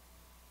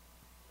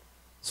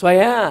 So I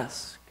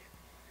ask,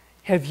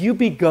 have you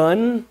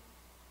begun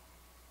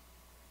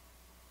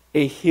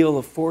a hill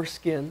of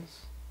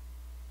foreskins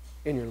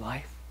in your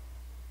life?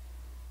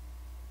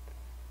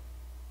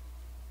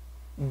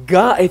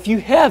 God, if you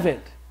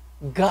haven't,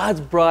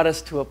 God's brought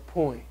us to a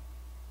point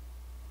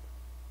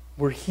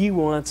where He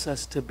wants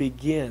us to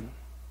begin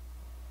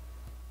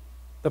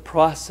the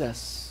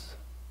process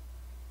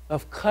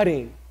of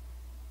cutting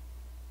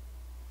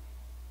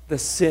the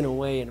sin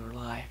away in our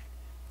life.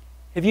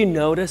 Have you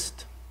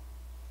noticed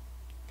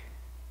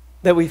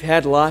that we've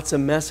had lots of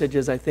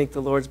messages, I think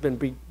the Lord's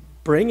been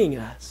bringing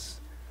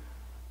us,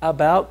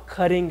 about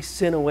cutting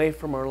sin away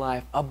from our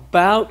life,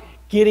 about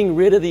getting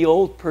rid of the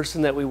old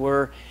person that we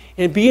were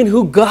and being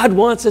who God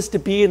wants us to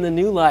be in the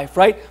new life,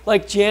 right?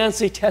 Like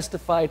Jancy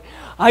testified,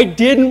 I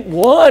didn't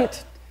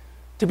want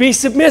to be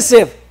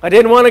submissive. I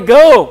didn't want to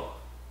go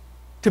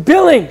to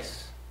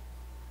Billings.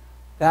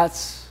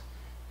 That's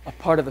a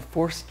part of the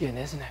foreskin,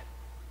 isn't it?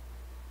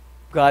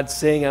 God's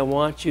saying, I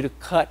want you to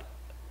cut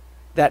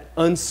that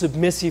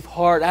unsubmissive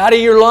heart out of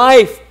your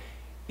life,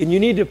 and you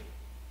need to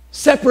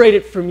separate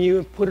it from you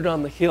and put it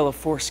on the hill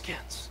of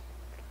foreskins.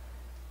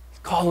 He's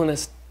calling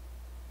us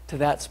to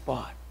that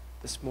spot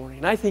this morning.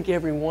 And I think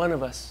every one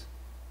of us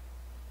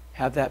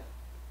have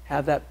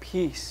that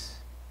peace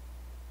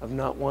of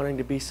not wanting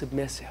to be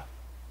submissive.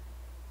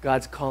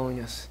 God's calling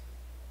us,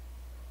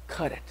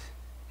 cut it.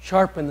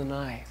 Sharpen the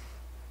knife.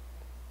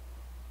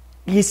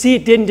 You see,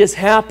 it didn't just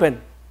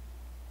happen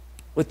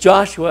with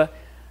Joshua,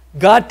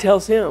 God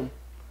tells him,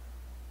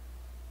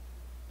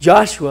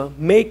 Joshua,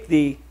 make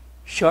thee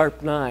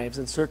sharp knives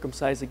and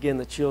circumcise again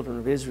the children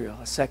of Israel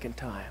a second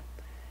time.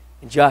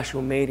 And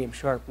Joshua made him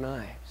sharp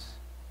knives.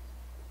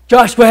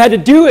 Joshua had to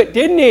do it,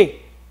 didn't he?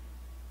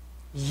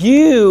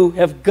 You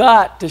have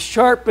got to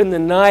sharpen the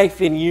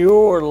knife in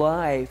your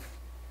life.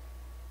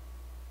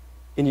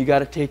 And you got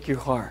to take your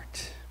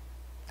heart.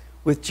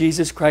 With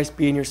Jesus Christ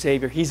being your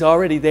Savior, He's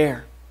already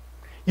there.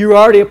 You're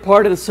already a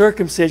part of the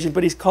circumcision,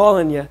 but He's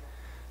calling you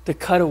to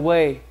cut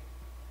away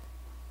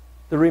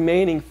the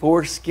remaining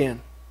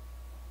foreskin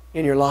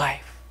in your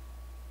life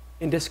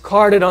and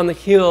discard it on the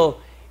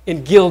hill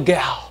in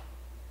Gilgal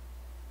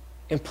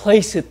and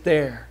place it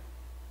there.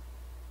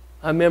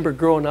 I remember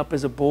growing up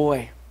as a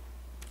boy,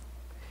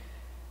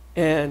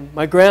 and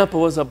my grandpa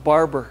was a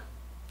barber,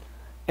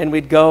 and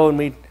we'd go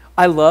and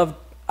I loved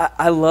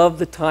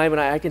the time,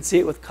 and I can see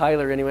it with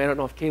Kyler anyway. I don't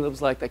know if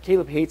Caleb's like that.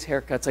 Caleb hates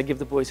haircuts. I give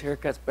the boys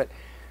haircuts, but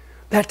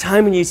that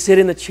time when you sit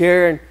in the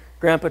chair and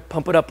Grandpa would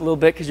pump it up a little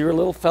bit because you're a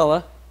little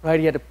fella, right?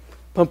 He had to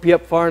pump you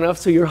up far enough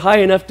so you're high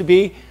enough to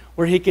be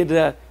where he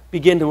could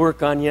begin to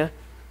work on you.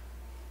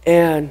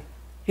 And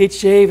he'd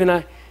shave,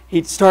 and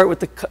he'd start with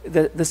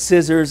the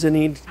scissors, and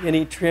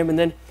he'd trim, and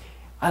then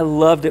I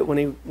loved it when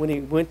he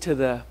went to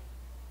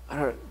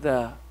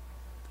the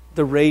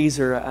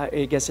razor.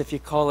 I guess if you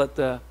call it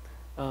the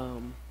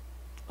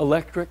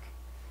electric,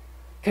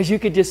 because you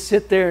could just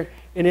sit there,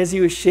 and as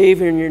he was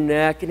shaving your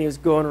neck and he was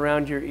going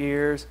around your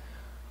ears,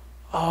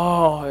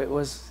 oh, it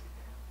was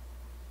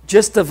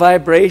just the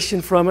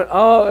vibration from it.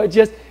 Oh,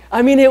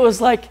 it was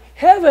like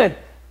heaven.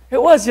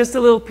 It was just a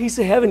little piece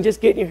of heaven,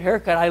 just getting your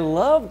haircut. I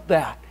loved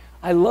that.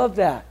 I love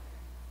that.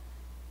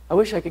 I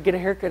wish I could get a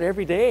haircut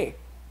every day.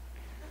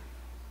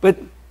 But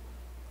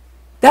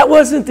that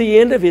wasn't the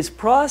end of his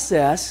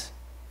process.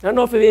 I don't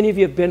know if any of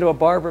you have been to a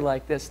barber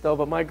like this, though,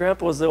 but my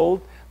grandpa was the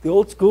old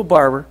school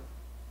barber.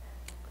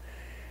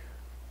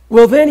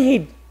 Well, then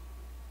he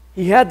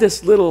had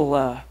this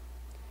little,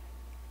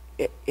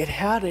 it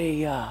had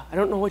I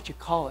don't know what you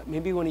call it.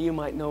 Maybe one of you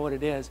might know what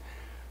it is.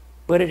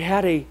 But it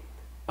had a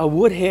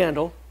wood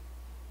handle,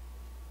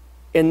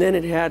 and then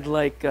it had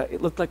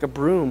it looked like a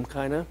broom,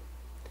 kind of.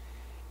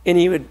 And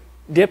he would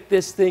dip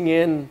this thing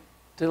in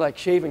to like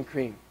shaving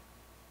cream.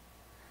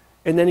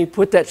 And then he'd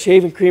put that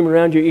shaving cream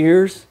around your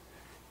ears,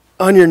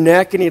 on your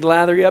neck, and he'd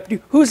lather you up.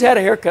 Who's had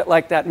a haircut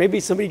like that? Maybe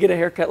somebody get a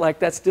haircut like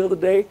that still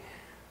today.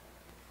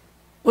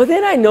 Well,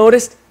 then I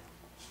noticed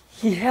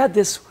he had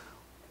this,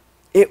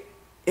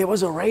 it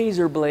was a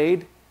razor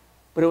blade,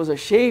 but it was a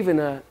shaving,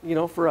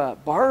 for a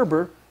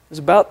barber. It was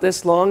about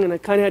this long, and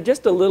it kind of had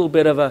just a little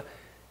bit of a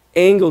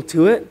angle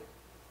to it,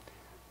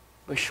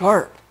 but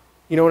sharp.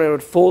 And it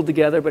would fold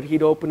together, but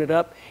he'd open it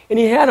up. And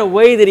he had a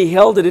way that he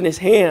held it in his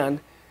hand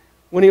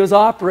when he was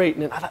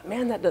operating it. I thought,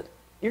 man,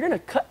 you're going to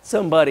cut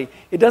somebody.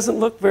 It doesn't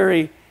look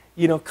very,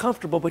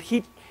 comfortable, but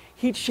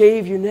he'd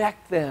shave your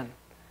neck then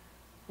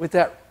with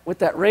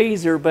that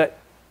razor. But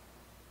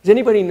does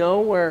anybody know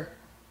where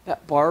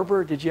that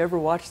barber, did you ever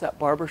watch that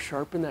barber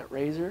sharpen that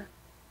razor?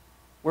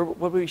 What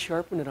would he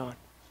sharpen it on?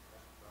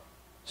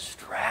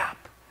 Strap.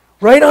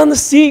 Right on the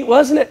seat,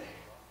 wasn't it?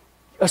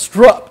 A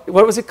strap.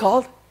 What was it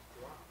called?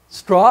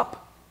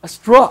 Strop? A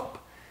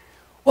strop.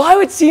 Well, I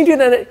would see him doing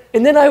that,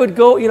 and then I would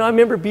go, I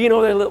remember being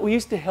over there, we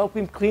used to help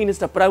him clean and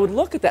stuff, but I would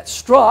look at that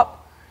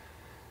strop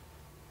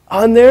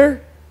on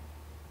there,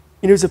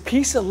 and it was a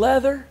piece of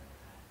leather,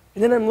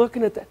 and then I'm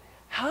looking at that.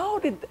 How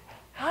did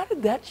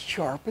that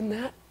sharpen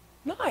that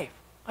knife?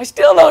 I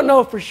still don't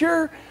know for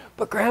sure,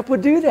 but Grandpa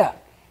would do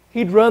that.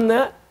 He'd run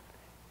that,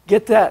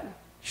 get that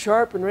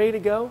sharp and ready to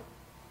go.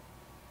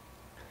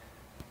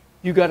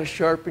 You got to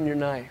sharpen your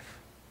knife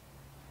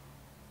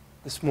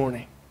this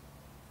morning.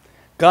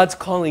 God's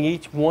calling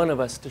each one of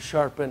us to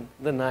sharpen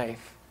the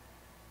knife,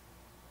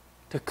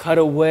 to cut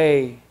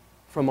away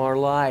from our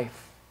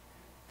life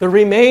the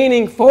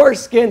remaining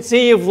foreskin.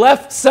 See, you've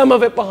left some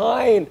of it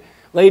behind.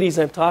 Ladies,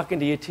 I'm talking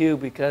to you too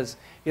because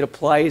it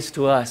applies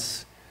to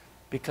us,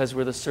 because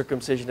we're the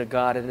circumcision of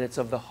God, and it's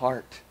of the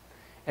heart.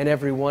 And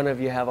every one of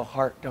you have a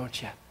heart,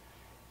 don't you?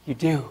 You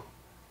do.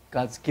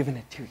 God's given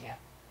it to you.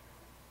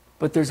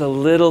 But there's a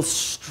little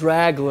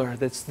straggler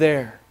that's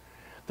there.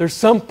 There's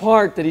some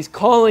part that He's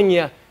calling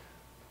you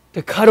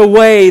to cut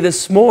away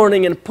this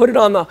morning and put it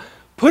on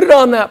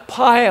that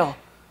pile,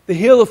 the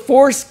Hill of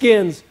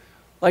Foreskins,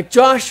 like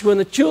Joshua and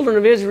the children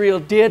of Israel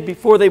did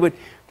before they would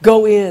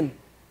go in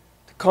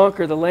to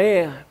conquer the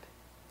land.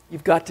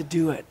 You've got to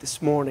do it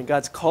this morning.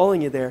 God's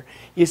calling you there.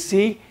 You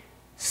see,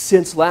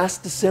 since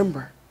last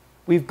December,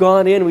 we've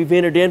gone in, we've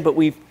entered in, but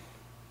we've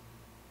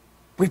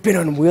been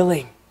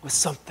unwilling with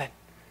something.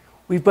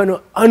 We've been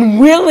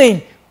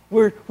unwilling.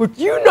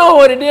 You know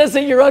what it is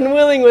that you're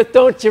unwilling with,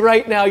 don't you,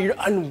 right now? You're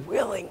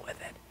unwilling with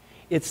it.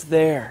 It's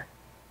there.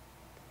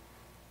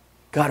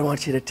 God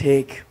wants you to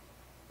take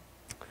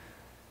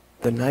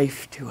the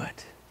knife to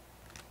it.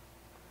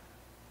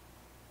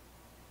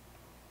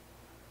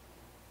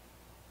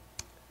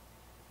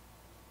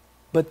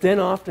 But then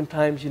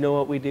oftentimes, you know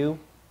what we do?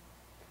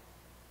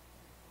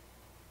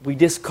 We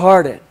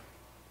discard it.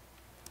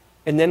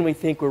 and then we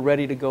think we're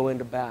ready to go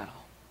into battle.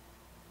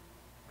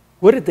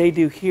 What did they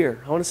do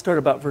here? I want to start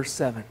about verse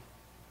 7.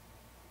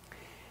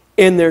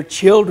 And their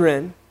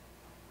children,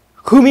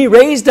 whom he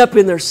raised up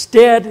in their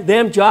stead,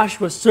 them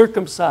Joshua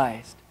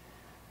circumcised.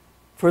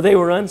 For they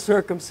were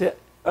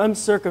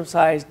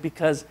uncircumcised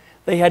because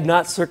they had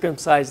not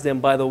circumcised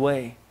them by the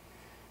way.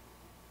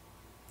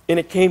 And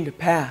it came to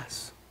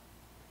pass,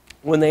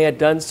 when they had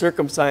done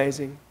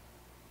circumcising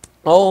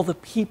all the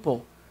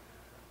people,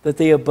 that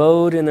they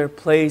abode in their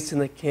place in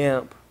the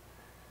camp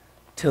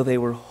till they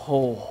were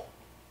whole.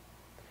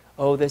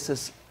 Oh, this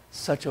is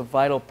such a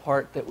vital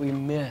part that we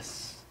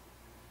miss.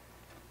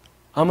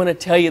 I'm going to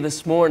tell you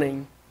this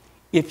morning,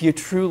 if you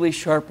truly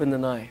sharpen the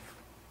knife,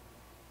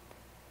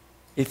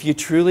 if you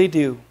truly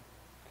do,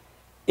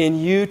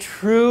 and you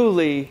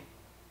truly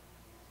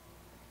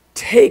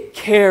take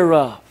care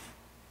of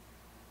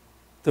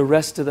the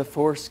rest of the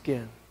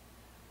foreskin,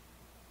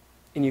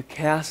 and you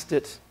cast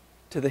it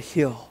to the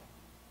hill,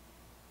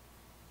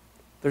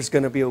 there's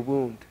going to be a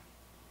wound.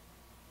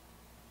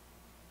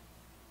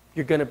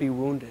 You're going to be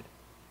wounded.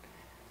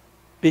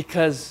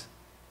 Because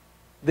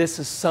this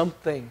is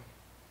something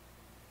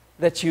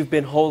that you've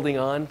been holding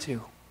on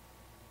to.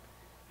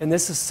 And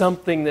this is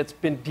something that's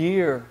been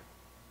dear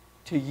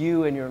to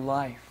you in your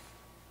life.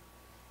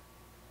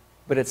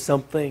 But it's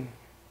something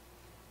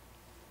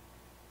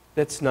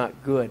that's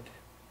not good.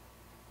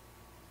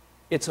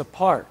 It's a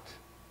part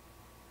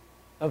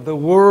of the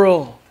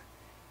world.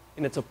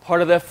 And it's a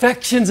part of the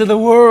affections of the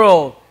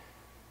world.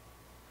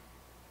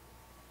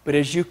 But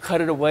as you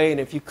cut it away, and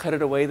if you cut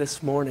it away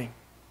this morning,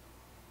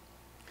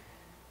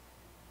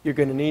 you're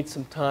going to need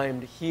some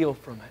time to heal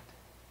from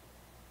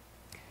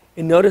it.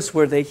 And notice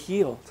where they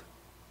healed.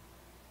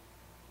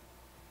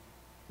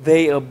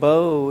 They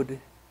abode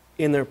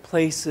in their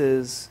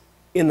places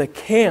in the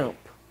camp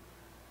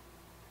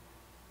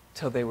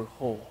till they were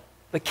whole.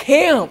 The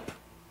camp!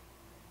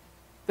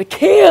 The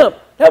camp!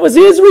 That was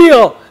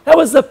Israel! That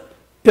was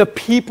the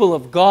people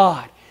of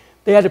God.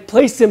 They had to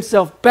place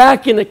themselves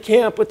back in the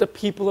camp with the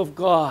people of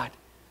God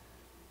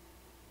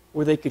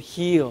where they could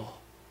heal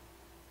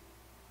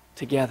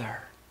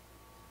together.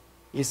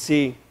 You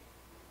see,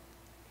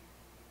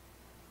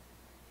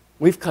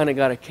 we've kind of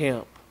got a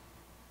camp,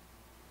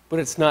 but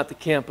it's not the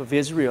camp of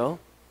Israel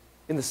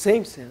in the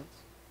same sense.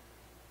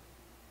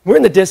 We're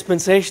in the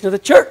dispensation of the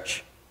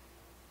church.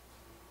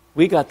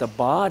 We got the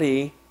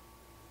body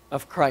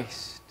of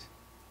Christ.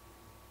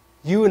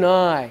 You and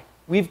I,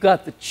 we've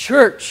got the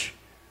church.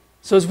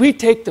 So as we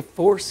take the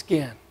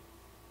foreskin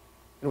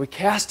and we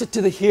cast it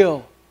to the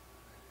hill,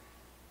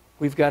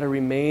 we've got to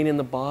remain in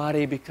the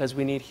body because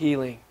we need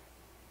healing.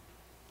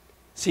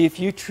 See, if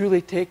you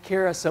truly take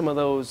care of some of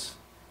those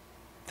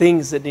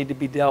things that need to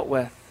be dealt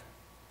with,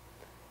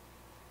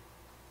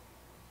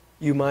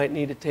 you might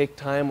need to take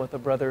time with a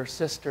brother or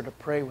sister to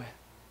pray with.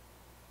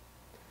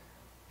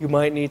 You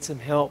might need some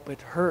help.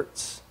 It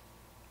hurts.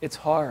 It's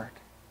hard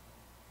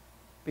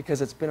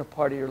because it's been a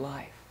part of your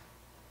life.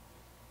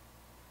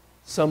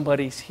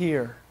 Somebody's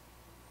here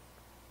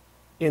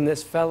in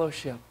this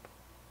fellowship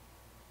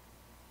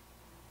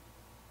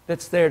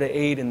that's there to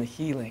aid in the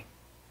healing.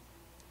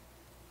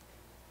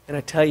 And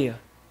I tell you,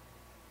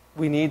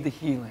 we need the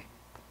healing.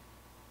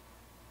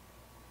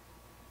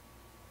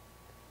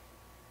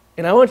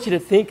 And I want you to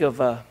think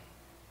of,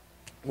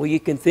 you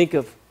can think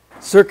of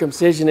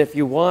circumcision if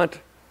you want,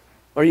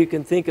 or you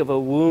can think of a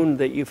wound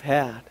that you've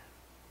had.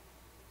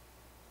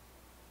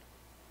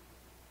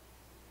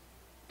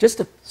 Just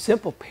a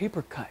simple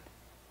paper cut.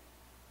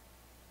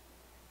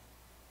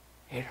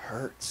 It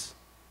hurts.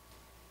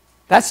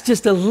 That's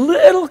just a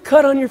little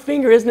cut on your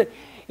finger, isn't it?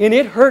 And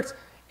it hurts.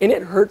 And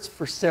it hurts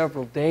for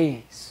several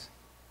days.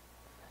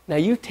 Now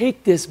you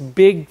take this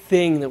big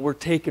thing that we're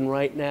taking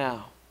right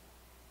now,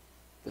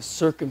 the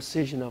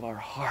circumcision of our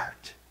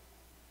heart,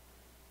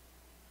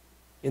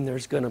 and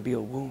there's going to be a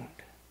wound.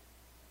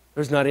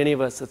 There's not any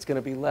of us that's going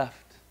to be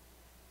left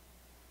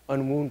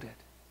unwounded.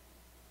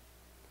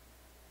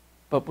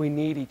 But we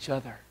need each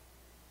other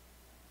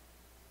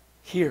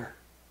here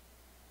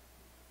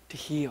to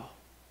heal,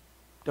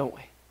 don't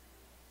we?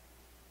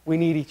 We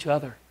need each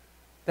other.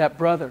 That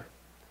brother,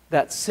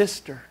 that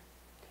sister.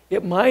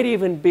 It might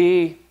even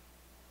be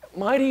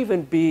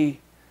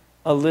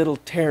a little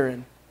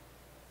Taryn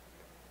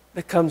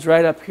that comes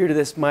right up here to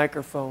this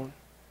microphone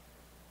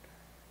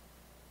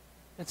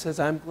and says,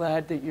 I'm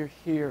glad that you're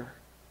here,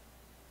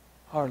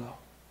 Harlow.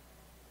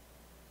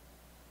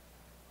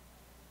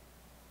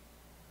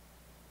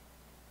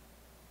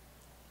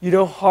 You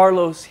know,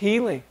 Harlow's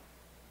healing.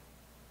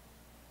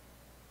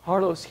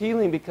 Harlow's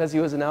healing because he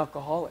was an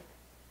alcoholic.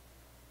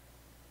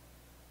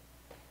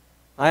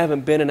 I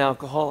haven't been an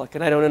alcoholic,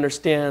 and I don't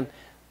understand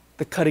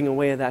the cutting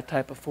away of that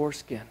type of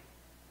foreskin.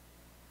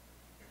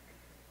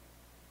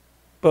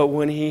 But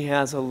when he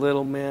has a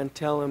little man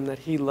tell him that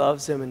he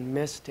loves him and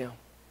missed him,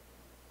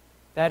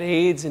 that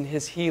aids in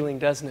his healing,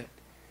 doesn't it?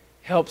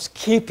 Helps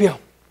keep him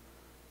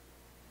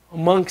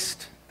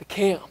amongst the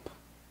camp,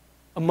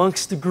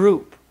 amongst the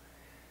group.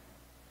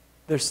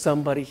 There's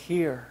somebody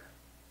here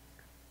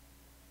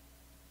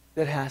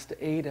that has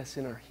to aid us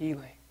in our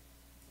healing.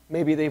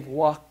 Maybe they've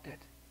walked it.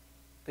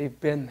 They've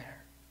been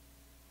there.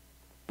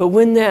 But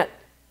when that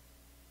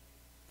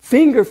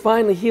finger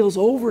finally heals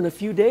over in a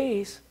few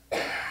days,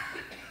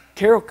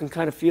 Carol can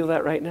kind of feel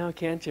that right now,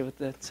 can't you, with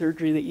the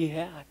surgery that you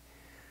had?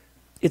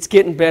 It's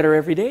getting better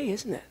every day,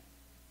 isn't it?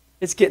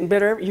 It's getting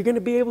better. You're going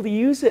to be able to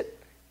use it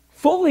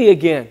fully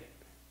again.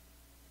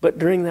 But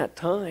during that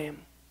time,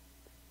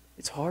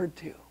 it's hard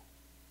to.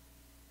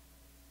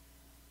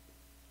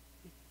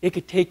 It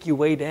could take you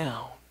way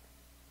down.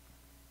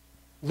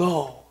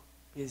 Low.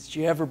 Has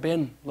you ever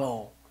been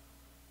low?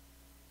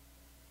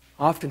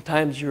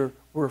 Oftentimes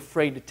we're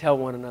afraid to tell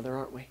one another,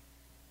 aren't we?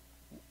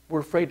 We're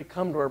afraid to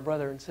come to our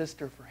brother and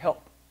sister for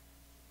help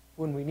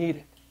when we need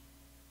it.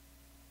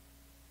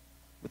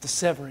 With the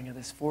severing of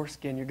this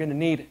foreskin, you're going to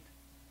need it.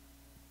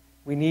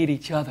 We need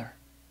each other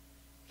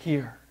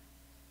here.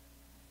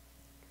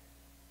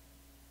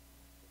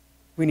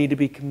 We need to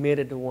be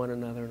committed to one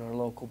another in our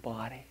local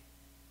body.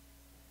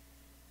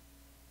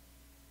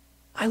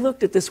 I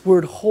looked at this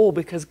word whole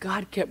because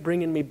God kept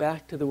bringing me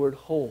back to the word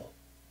whole.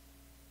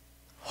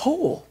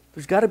 Whole.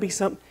 There's got to be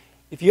something.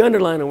 If you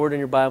underline a word in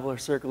your Bible or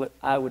circle it,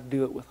 I would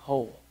do it with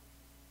whole.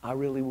 I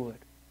really would.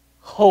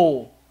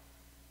 Whole.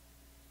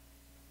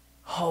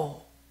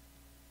 Whole.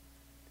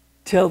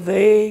 Till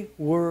they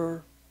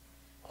were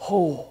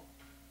whole.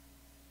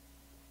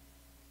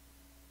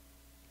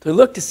 So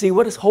look to see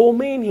what does whole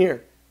mean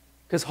here.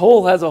 Because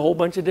whole has a whole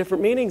bunch of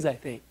different meanings, I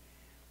think.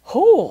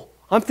 Whole.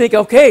 I'm thinking,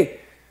 okay,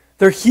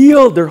 they're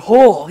healed, they're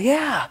whole.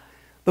 Yeah,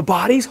 the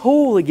body's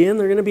whole again.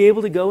 They're going to be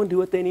able to go and do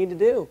what they need to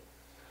do.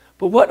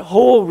 But what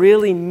whole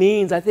really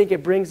means, I think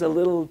it brings a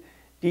little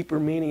deeper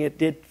meaning. It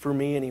did for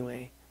me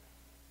anyway.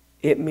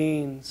 It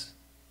means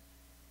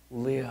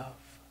live.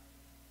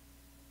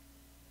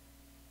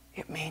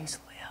 It means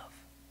live.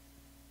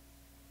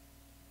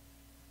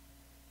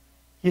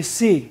 You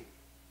see,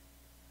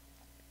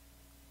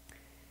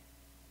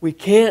 we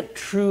can't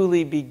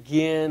truly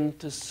begin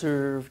to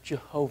serve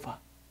Jehovah.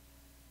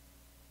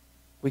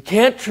 We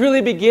can't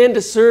truly begin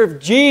to serve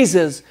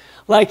Jesus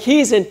like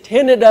He's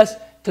intended us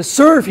to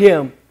serve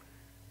Him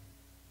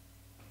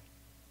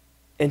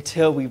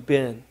until we've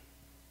been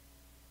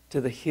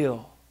to the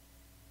Hill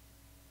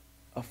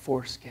of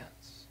Foreskins.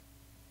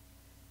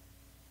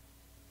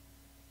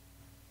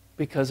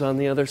 Because on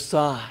the other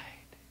side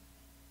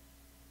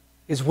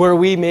is where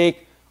we've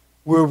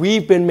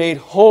been made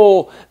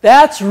whole.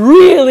 That's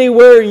really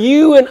where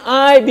you and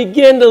I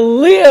begin to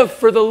live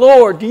for the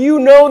Lord. Do you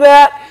know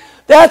that?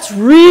 That's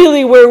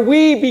really where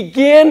we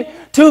begin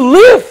to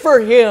live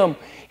for Him.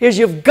 Is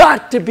you've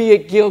got to be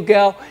at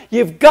Gilgal.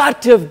 You've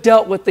got to have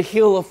dealt with the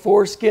Hill of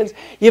Foreskins.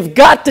 You've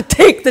got to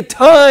take the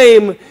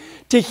time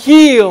to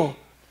heal.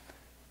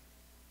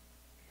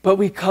 But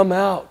we come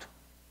out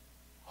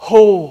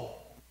whole.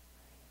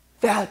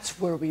 That's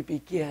where we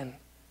begin.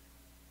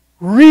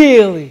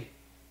 Really,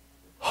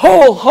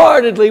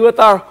 wholeheartedly, with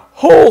our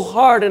whole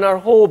heart and our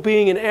whole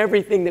being and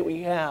everything that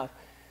we have,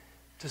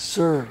 to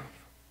serve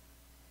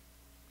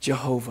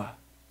Jehovah.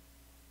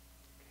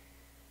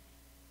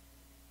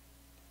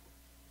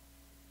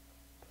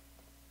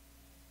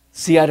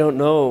 See, I don't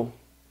know.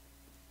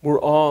 We're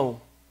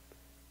all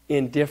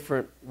in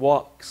different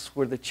walks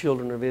where the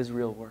children of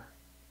Israel were.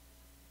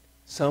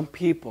 Some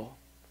people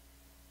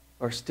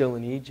are still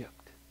in Egypt.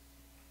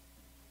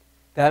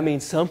 That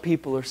means some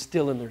people are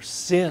still in their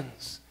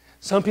sins.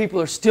 Some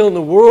people are still in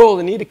the world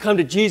and need to come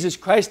to Jesus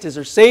Christ as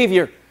their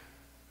Savior.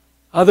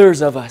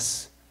 Others of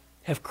us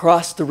have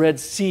crossed the Red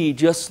Sea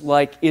just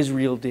like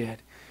Israel did.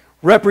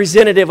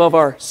 Representative of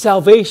our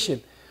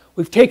salvation.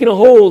 We've taken a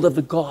hold of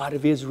the God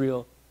of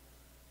Israel.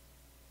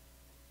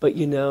 But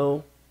you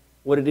know,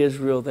 what did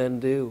Israel then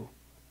do?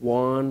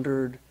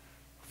 Wandered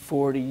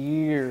 40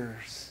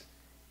 years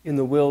in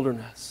the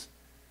wilderness.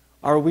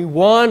 Are we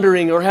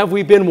wandering, or have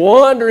we been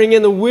wandering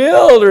in the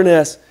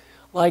wilderness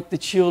like the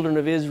children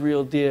of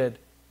Israel did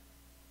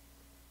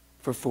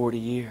for 40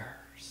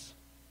 years?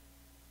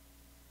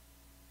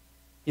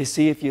 You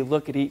see, if you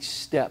look at each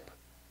step,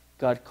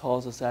 God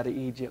calls us out of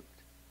Egypt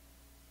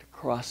to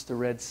cross the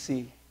Red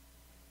Sea,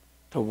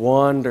 to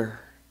wander,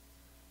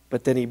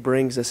 but then He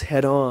brings us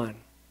head on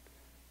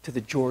to the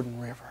Jordan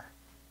River,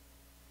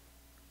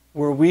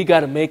 where we got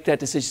to make that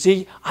decision.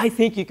 See, I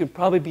think you can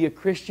probably be a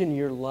Christian in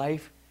your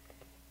life,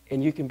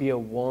 and you can be a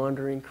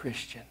wandering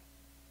Christian.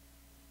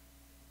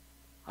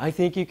 I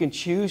think you can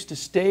choose to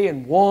stay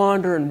and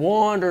wander and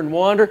wander and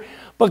wander.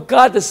 But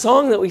God, the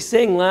song that we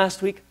sang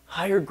last week,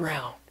 higher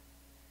ground.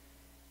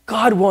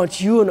 God wants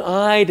you and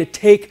I to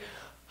take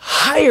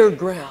higher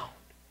ground.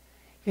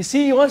 You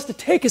see, He wants to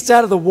take us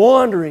out of the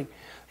wandering,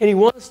 and He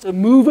wants to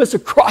move us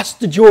across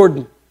the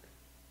Jordan,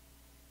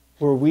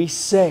 where we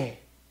say,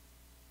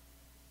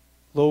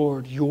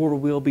 Lord, your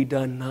will be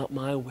done, not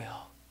my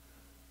will.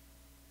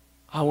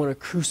 I want to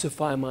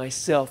crucify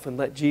myself and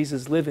let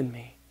Jesus live in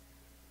me.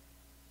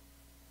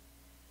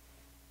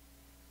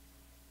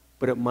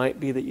 But it might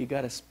be that you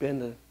got to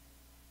spend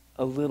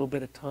a little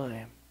bit of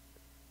time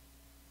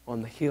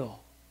on the hill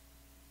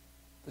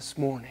this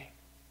morning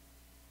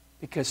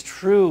Because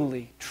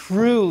truly,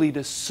 truly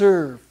to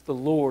serve the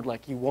Lord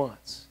like He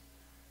wants,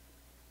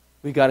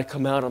 we got to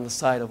come out on the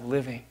side of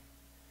living.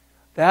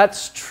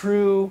 That's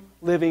true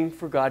living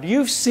for God.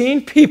 You've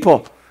seen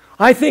people,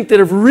 I think, that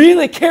have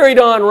really carried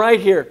on right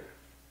here,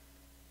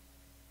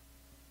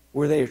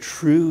 where they are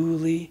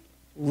truly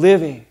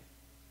living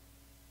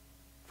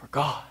for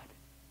God.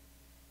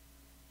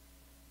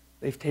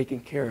 They've taken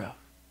care of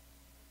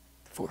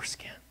the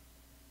foreskin.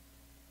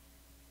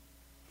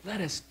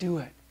 Let us do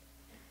it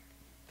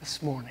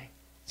this morning.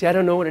 See, I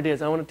don't know what it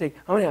is. I want to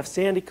have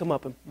Sandy come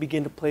up and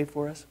begin to play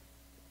for us.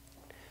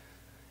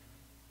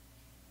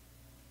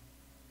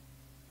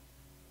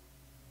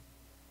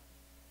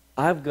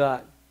 I've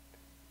got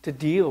to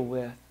deal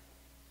with,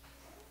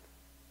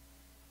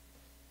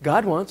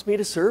 God wants me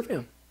to serve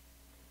Him.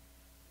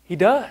 He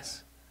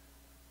does.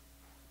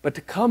 But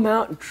to come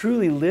out and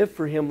truly live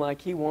for Him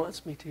like He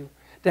wants me to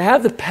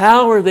have the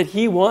power that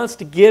He wants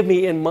to give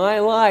me in my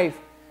life,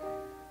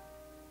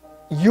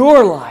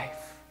 your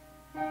life,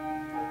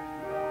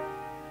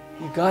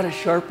 you've got to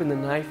sharpen the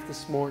knife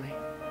this morning.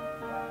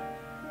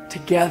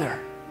 Together,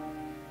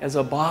 as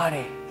a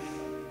body,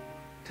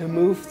 to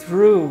move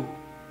through,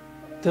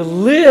 to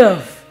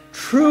live,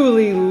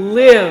 truly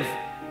live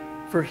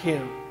for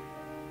Him.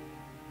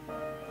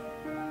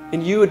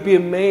 And you would be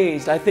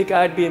amazed, I think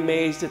I'd be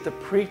amazed at the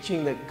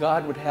preaching that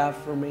God would have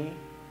for me,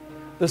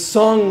 the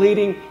song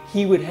leading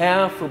He would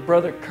have for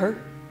Brother Kurt,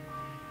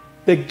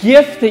 the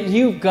gift that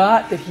you've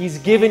got that He's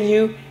given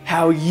you,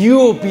 how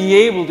you'll be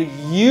able to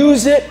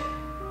use it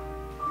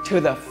to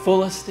the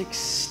fullest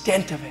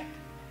extent of it.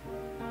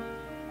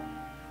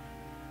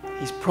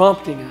 He's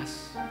prompting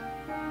us.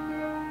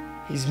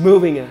 He's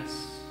moving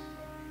us.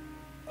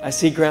 I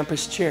see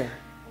Grandpa's chair.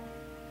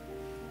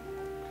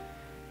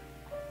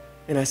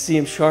 And I see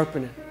him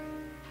sharpening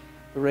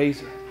the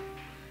razor.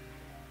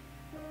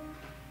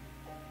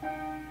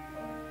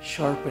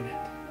 Sharpen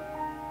it.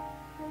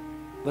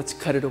 Let's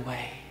cut it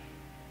away.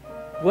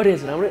 What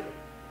is it? I want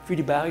for you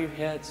to bow your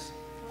heads.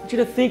 I want you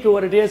to think of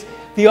what it is.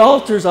 The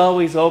altar's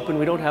always open.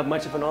 We don't have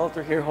much of an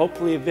altar here.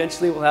 Hopefully,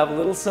 eventually, we'll have a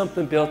little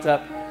something built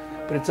up.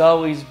 But it's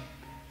always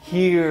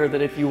here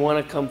that if you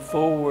want to come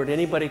forward,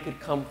 anybody could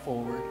come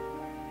forward.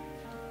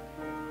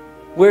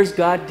 Where's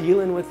God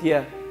dealing with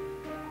you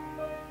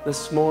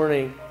this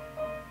morning?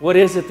 What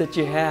is it that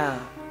you have?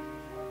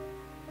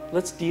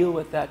 Let's deal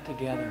with that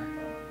together.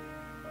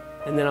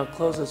 And then I'll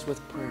close us with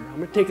prayer. I'm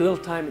going to take a little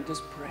time and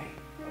just pray.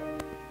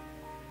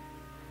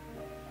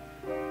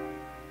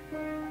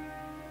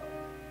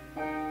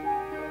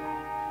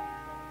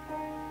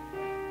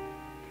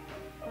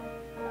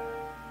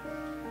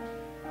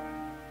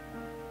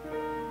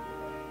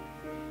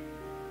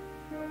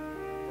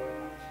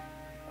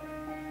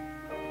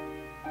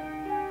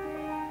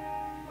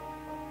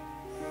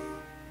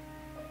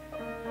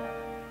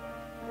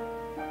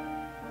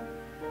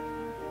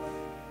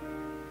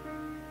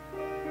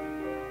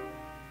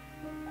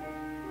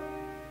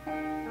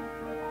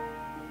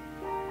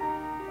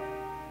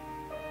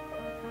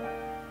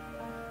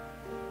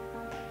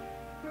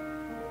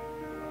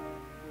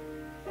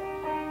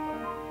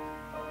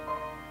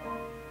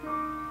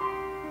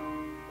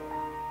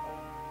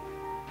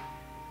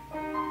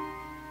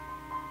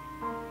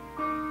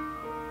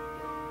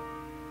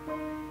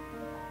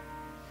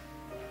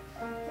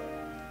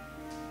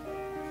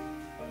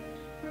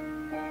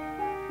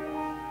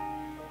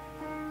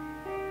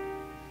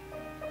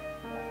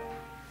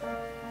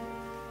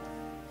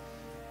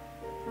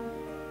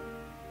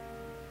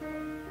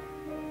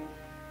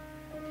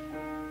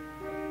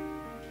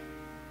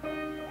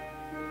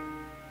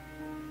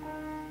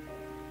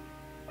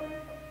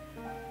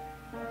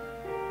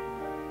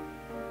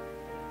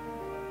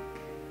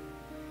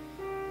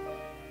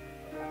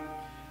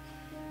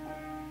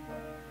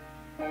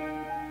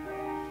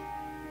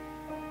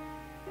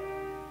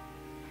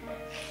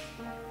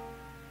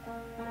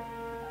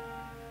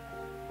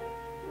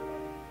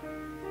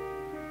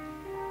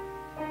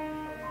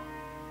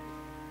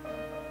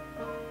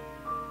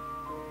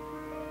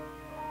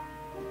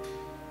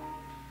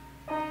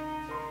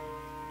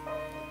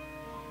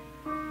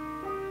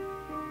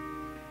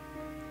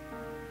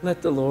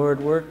 Let the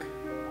Lord work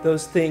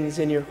those things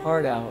in your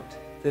heart out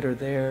that are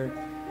there.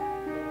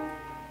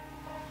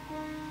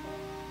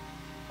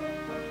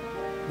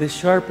 The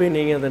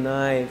sharpening of the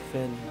knife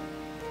and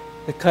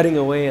the cutting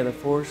away of the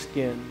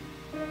foreskin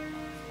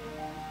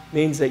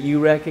means that you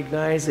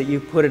recognize that you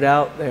put it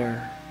out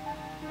there,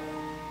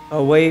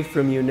 away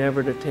from you,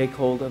 never to take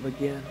hold of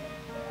again.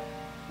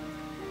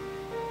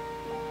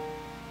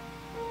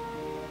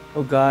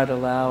 Oh God,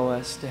 allow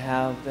us to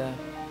have the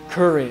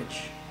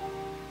courage,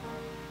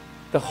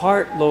 the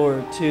heart,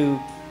 Lord, to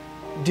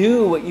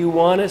do what you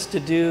want us to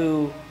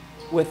do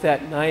with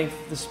that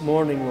knife this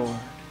morning, Lord.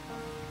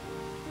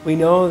 We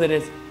know that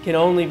it can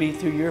only be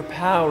through your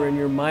power and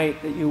your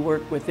might that you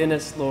work within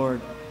us,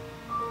 Lord,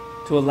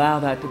 to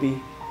allow that to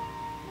be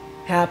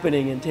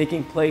happening and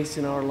taking place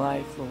in our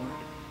life, Lord.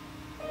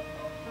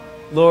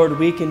 Lord,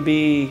 we can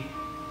be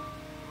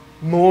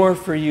more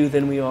for you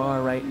than we are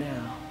right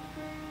now.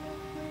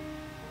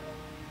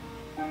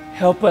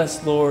 Help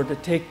us, Lord, to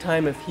take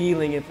time of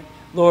healing. If,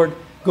 Lord,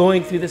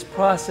 going through this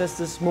process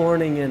this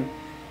morning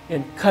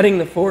and cutting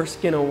the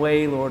foreskin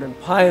away, Lord,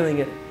 and piling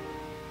it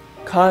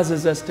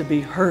causes us to be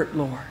hurt,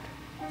 Lord.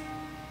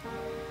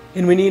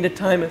 And we need a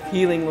time of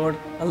healing, Lord.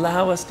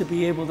 Allow us to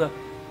be able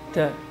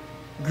to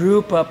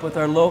group up with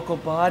our local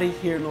body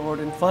here, Lord,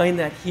 and find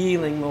that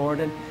healing, Lord.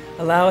 And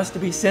allow us to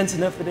be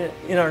sensitive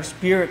in our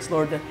spirits,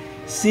 Lord, to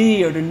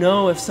see or to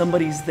know if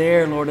somebody's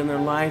there, Lord, in their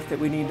life that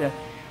we need to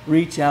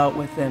reach out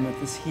with them at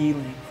this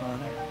healing,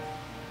 Father.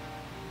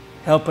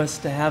 Help us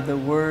to have the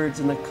words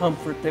and the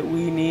comfort that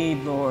we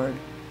need, Lord,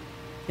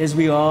 as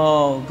we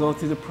all go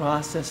through the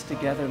process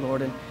together,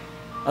 Lord. And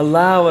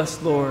allow us,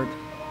 Lord,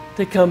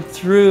 to come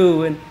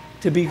through and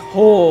to be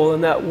whole in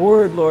that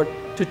word, Lord,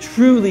 to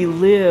truly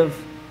live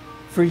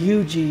for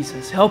you,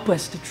 Jesus. Help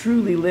us to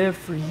truly live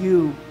for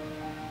you.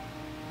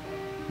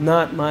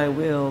 Not my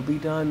will be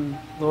done,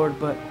 Lord,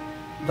 but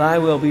thy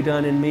will be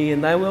done in me,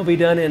 and thy will be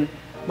done in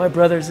my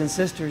brothers and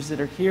sisters that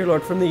are here,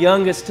 Lord, from the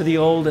youngest to the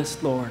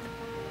oldest, Lord.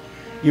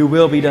 Your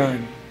will be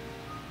done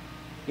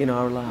in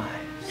our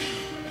lives.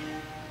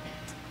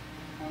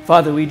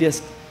 Father, we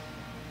just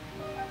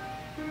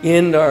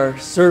end our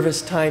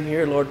service time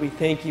here, Lord. We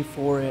thank you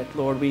for it,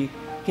 Lord. We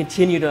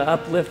continue to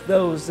uplift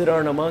those that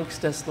aren't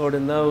amongst us, Lord,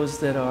 and those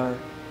that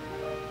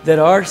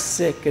are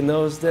sick and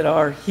those that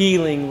are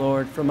healing,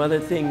 Lord, from other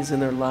things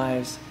in their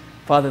lives.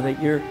 Father, that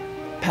your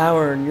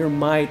power and your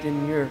might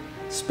and your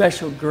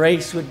special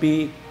grace would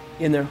be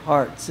in their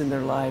hearts and their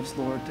lives,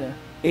 Lord, to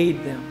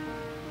aid them.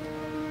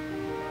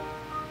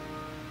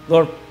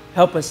 Lord,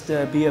 help us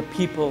to be a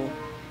people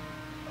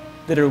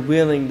that are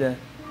willing to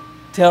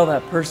tell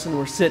that person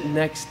we're sitting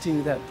next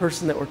to, that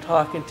person that we're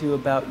talking to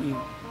about you.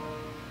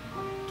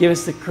 Give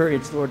us the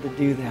courage, Lord, to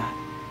do that.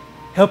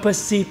 Help us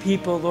see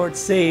people, Lord,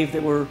 saved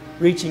that we're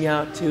reaching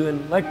out to.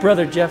 And like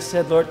Brother Jeff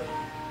said, Lord,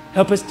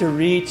 help us to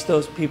reach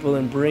those people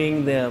and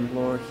bring them,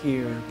 Lord,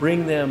 here.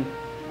 Bring them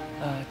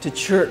to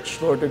church,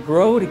 Lord, to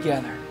grow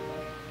together,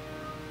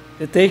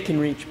 that they can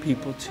reach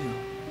people too.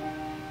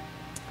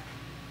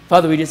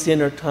 Father, we just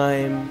end our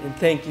time and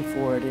thank you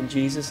for it in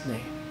Jesus'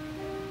 name.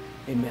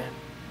 Amen.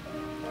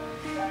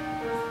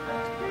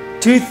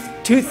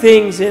 Two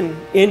things in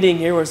ending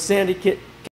here where Sandy